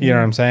there. You know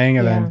what I'm saying?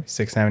 And then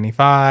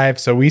 $675.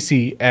 So we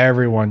see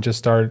everyone just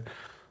start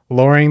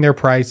lowering their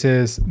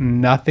prices.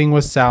 Nothing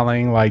was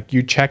selling. Like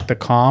you check the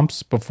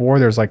comps before,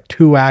 there's like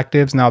 2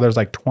 actives. Now there's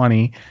like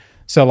 20.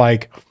 So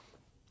like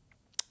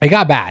it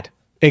got bad.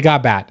 It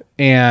got bad.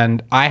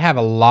 And I have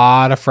a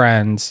lot of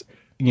friends,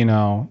 you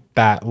know,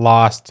 that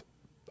lost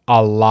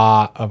a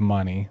lot of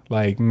money,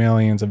 like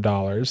millions of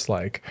dollars.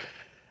 Like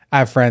I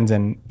have friends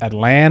in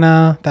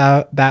Atlanta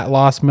that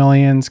lost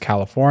millions,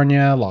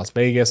 California, Las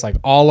Vegas, like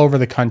all over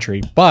the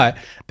country. But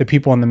the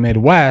people in the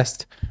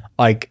Midwest,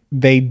 like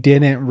they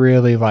didn't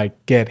really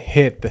like get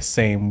hit the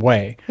same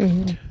way.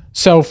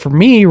 So for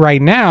me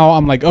right now,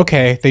 I'm like,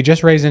 okay, they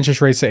just raised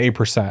interest rates to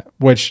 8%,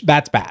 which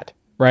that's bad,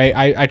 right?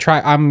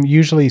 I'm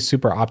usually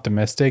super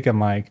optimistic and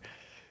like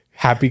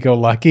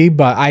happy-go-lucky,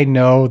 but I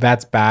know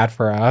that's bad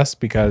for us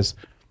because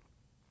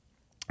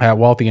at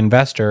Wealthy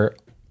Investor,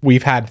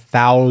 we've had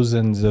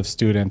thousands of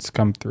students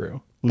come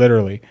through,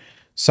 literally.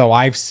 So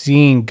I've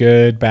seen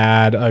good,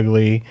 bad,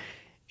 ugly.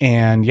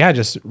 And yeah,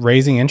 just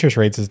raising interest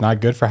rates is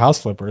not good for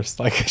house flippers.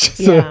 Like it's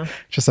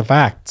just a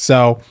fact.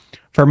 So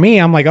for me,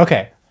 I'm like,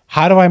 okay,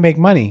 how do I make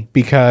money?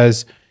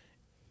 Because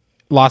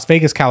Las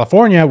Vegas,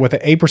 California, with an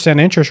 8%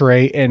 interest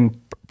rate and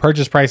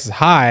purchase price is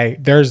high,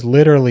 there's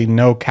literally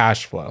no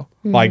cash flow.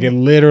 Like it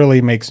literally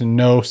makes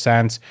no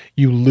sense.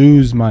 You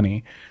lose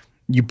money.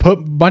 You put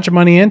a bunch of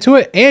money into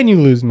it and you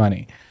lose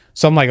money.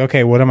 So I'm like,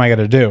 okay, what am I going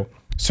to do?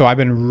 So I've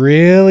been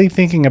really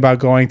thinking about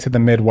going to the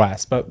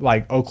Midwest, but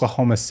like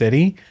Oklahoma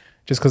City,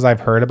 just because I've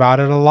heard about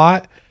it a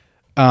lot.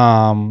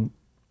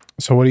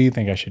 So what do you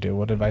think I should do?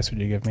 What advice would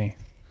you give me?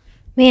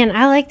 Man,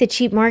 I like the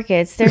cheap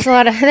markets. There's a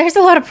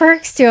lot of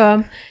perks to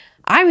them.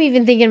 I'm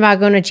even thinking about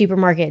going to a cheaper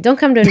market. Don't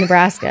come to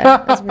Nebraska,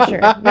 that's for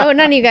sure. No,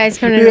 none of you guys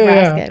come to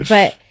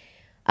Nebraska.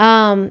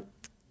 But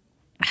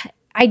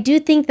I do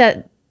think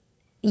that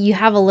you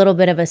have a little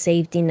bit of a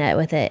safety net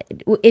with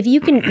it. If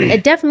you can,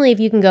 definitely if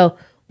you can go,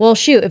 well,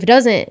 shoot, if it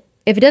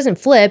doesn't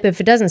flip,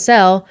 if it doesn't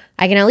sell,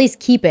 I can at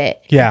least keep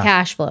it,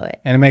 cash flow it.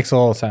 And it makes a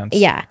little sense.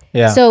 Yeah.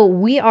 So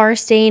we are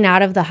staying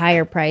out of the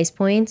higher price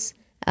points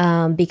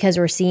because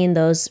we're seeing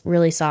those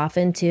really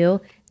soften too.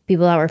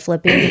 People that were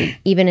flipping,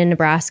 even in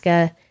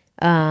Nebraska,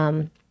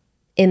 in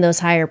those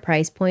higher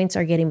price points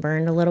are getting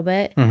burned a little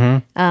bit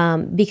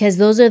because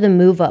those are the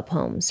move up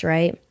homes,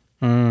 right?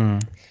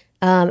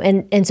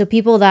 And so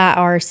people that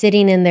are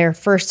sitting in their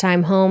first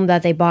time home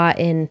that they bought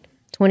in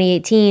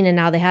 2018 and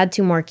now they had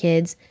 2 more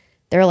kids,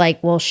 they're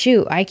like, well,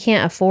 shoot, I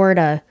can't afford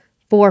a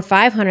 $400,000 or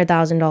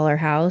 $500,000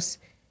 house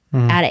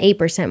at an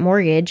 8%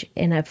 mortgage.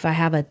 And if I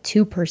have a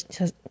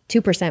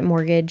 2%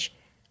 mortgage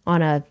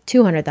on a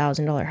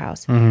 $200,000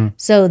 house.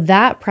 So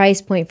that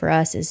price point for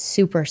us is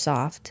super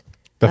soft.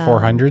 The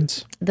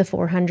 400s? The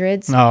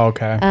 400s. Oh,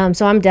 okay.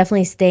 So I'm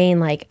definitely staying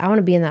like, I want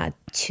to be in that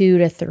 2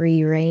 to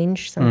 3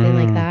 range, something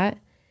like that.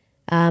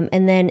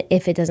 And then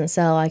if it doesn't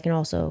sell, I can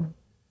also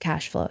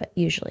cash flow it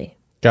usually.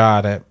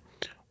 Got it.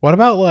 What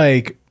about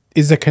like,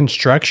 is the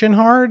construction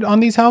hard on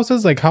these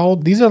houses? Like how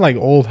old? These are like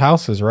old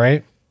houses,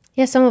 right?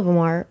 Yeah, some of them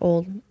are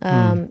old.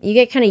 You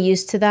get kind of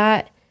used to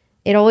that.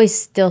 It always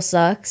still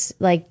sucks.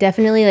 Like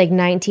definitely like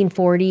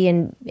 1940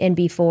 and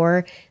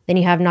before. Then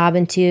you have knob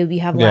and tube, you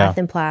have lath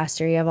and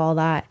plaster, you have all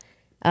that.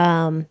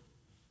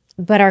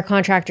 But our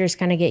contractors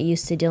kind of get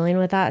used to dealing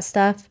with that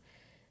stuff.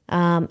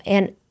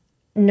 And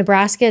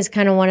Nebraska is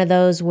kind of one of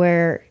those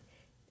where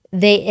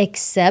they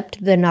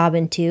accept the knob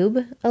and tube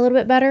a little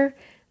bit better.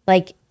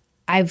 Like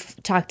I've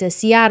talked to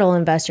Seattle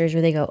investors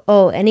where they go,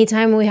 oh,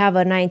 anytime we have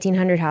a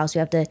 1900 house, we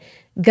have to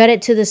gut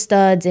it to the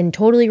studs and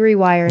totally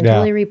rewire and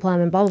totally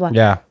replumb and blah, blah, blah.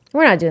 Yeah.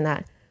 We're not doing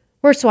that.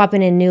 We're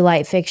swapping in new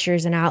light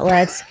fixtures and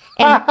outlets.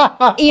 And,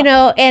 you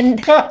know,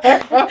 and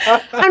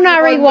I'm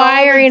not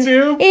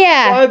rewiring.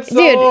 Yeah. That's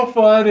so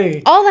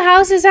funny. All the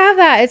houses have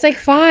that. It's like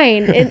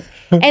fine. And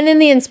then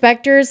the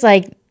inspectors,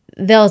 like,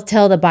 they'll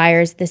tell the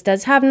buyers, this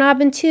does have knob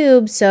and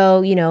tube.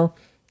 So, you know,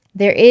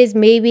 there is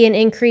maybe an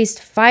increased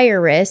fire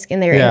risk.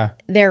 And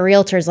their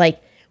realtor's like,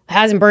 it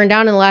hasn't burned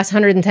down in the last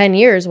 110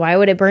 years. Why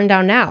would it burn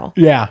down now?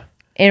 Yeah.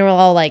 And we're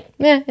all like,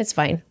 it's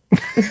fine.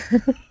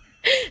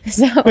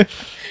 So,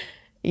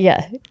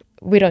 yeah,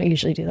 we don't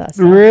usually do that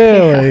stuff.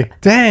 Really? Yeah.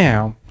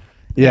 Damn.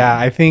 Yeah,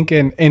 I think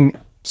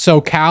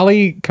so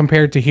Cali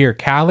compared to here,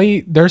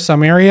 Cali, there's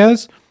some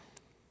areas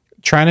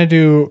trying to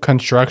do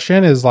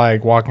construction is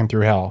like walking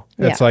through hell.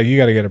 It's like you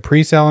got to get a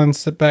pre-sale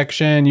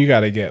inspection, you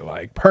got to get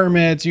like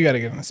permits, you got to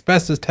get an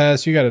asbestos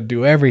test, you got to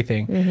do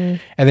everything.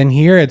 And then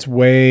here it's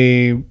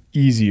way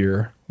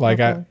easier. Like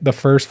the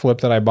first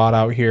flip that I bought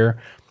out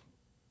here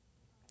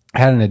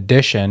had an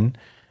addition.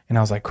 And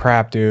I was like,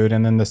 crap, dude.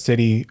 And then the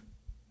city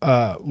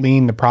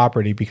leaned the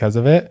property because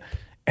of it.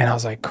 And I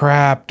was like,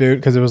 crap, dude.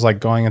 Because it was like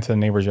going into the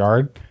neighbor's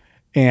yard.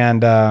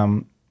 And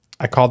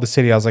I called the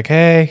city. I was like,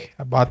 hey,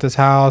 I bought this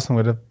house.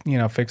 I'm going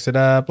to, fix it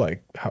up.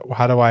 Like,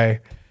 how do I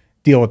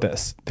deal with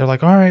this? They're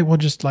like, all right, we'll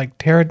just like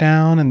tear it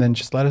down and then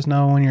just let us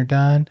know when you're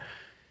done.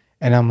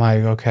 And I'm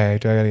like, okay,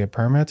 do I got to get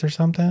permits or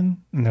something?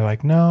 And they're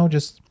like, no,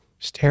 just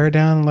tear it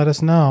down and let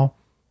us know.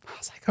 I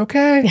was like,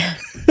 okay.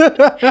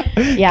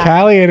 Yeah.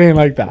 Cali, it ain't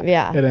like that.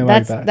 Yeah. It ain't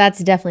like that. That's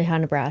definitely how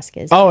Nebraska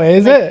is. Oh,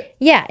 is it?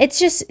 Yeah.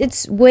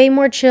 It's way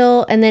more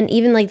chill. And then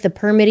even like the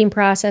permitting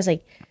process,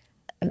 like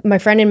my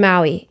friend in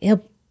Maui,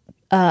 he'll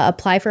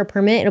apply for a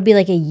permit. It'll be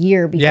like a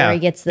year before he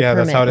gets the permit.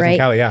 Yeah, that's how it is in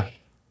Cali, yeah.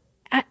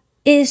 It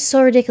is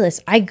so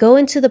ridiculous. I go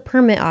into the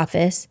permit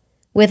office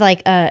with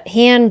like a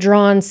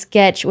hand-drawn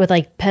sketch with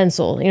like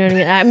pencil. You know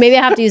what I mean? Maybe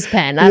I have to use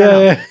pen. I don't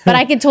know. Yeah. But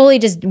I could totally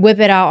just whip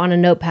it out on a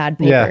notepad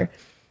paper. Yeah.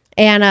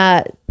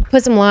 And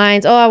put some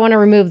lines. Oh, I want to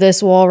remove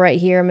this wall right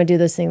here. I'm going to do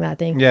this thing, that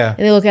thing. Yeah. And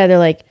they look at it. They're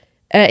like,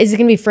 is it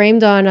going to be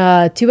framed on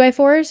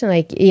 2x4s? And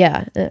like,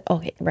 yeah.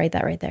 Okay, write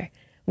that right there.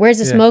 Where's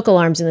the smoke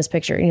alarms in this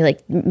picture? And you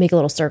like make a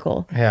little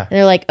circle. Yeah. And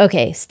they're like,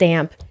 okay,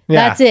 stamp.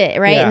 Yeah. That's it,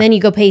 right? Yeah. And then you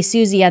go pay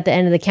Susie at the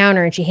end of the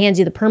counter and she hands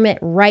you the permit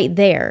right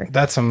there.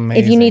 That's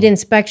amazing. If you need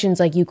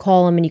inspections, like you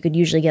call them and you could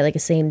usually get like a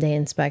same day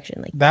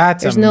inspection. Like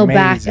there's no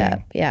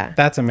backup. Yeah.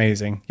 That's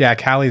amazing. Yeah,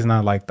 Cali's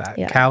not like that.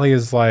 Yeah. Cali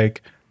is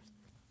like,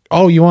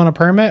 oh, you want a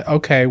permit?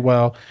 Okay,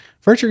 well,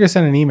 first you're going to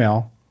send an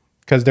email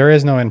because there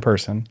is no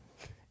in-person.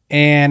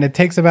 And it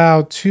takes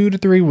about 2 to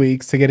 3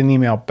 weeks to get an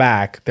email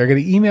back. They're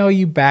going to email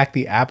you back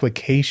the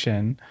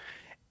application.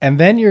 And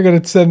then you're going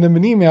to send them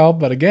an email.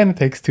 But again, it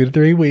takes 2 to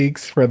 3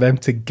 weeks for them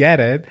to get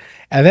it.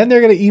 And then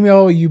they're going to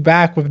email you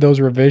back with those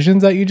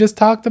revisions that you just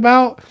talked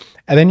about.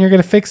 And then you're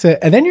going to fix it.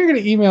 And then you're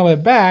going to email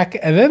it back.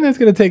 And then it's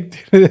going to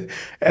take...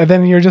 and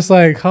then you're just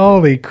like,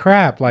 holy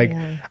crap. Like,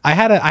 I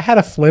had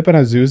a flip in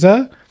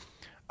Azusa.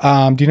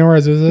 Do you know where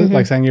Azusa is?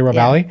 Like San Gabriel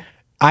Valley?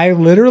 I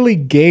literally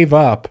gave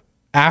up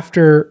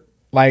after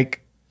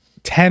like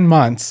 10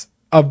 months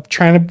of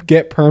trying to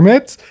get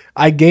permits.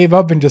 I gave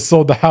up and just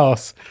sold the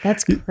house.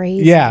 That's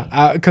crazy.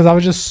 Yeah. Because I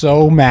was just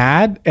so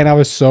mad and I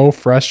was so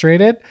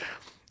frustrated.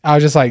 I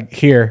was just like,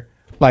 here.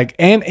 Like,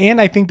 and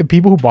I think the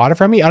people who bought it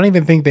from me, I don't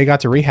even think they got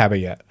to rehab it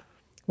yet.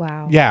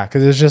 Wow. Yeah.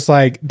 Because it's just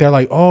like, they're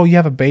like, oh, you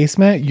have a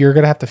basement? You're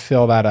going to have to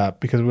fill that up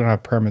because we don't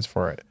have permits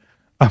for it.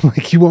 I'm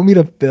like, you want me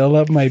to fill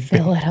up my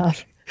Fill it up.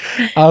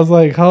 I was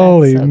like,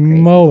 holy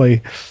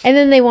moly. And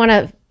then they want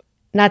to,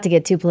 not to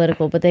get too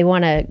political, but they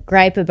want to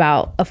gripe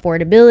about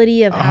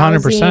affordability of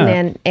housing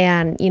 100%.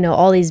 and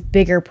all these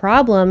bigger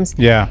problems.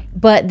 Yeah.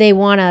 But they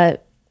want to,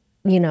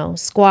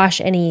 squash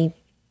any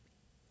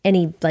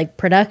like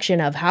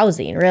production of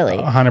housing, really.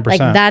 100%. Like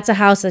that's a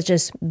house that's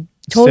just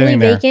totally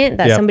vacant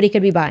that somebody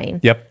could be buying.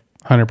 Yep.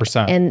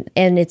 100%.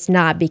 And it's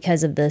not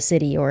because of the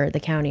city or the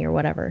county or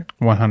whatever.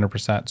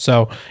 100%.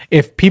 So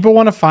if people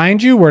want to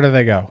find you, where do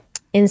they go?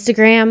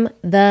 Instagram,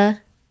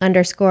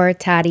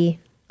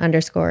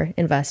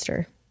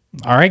 _Tatty_investor.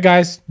 All right,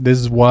 guys.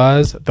 This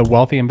was the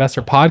Wealthy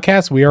Investor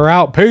Podcast. We are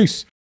out.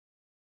 Peace.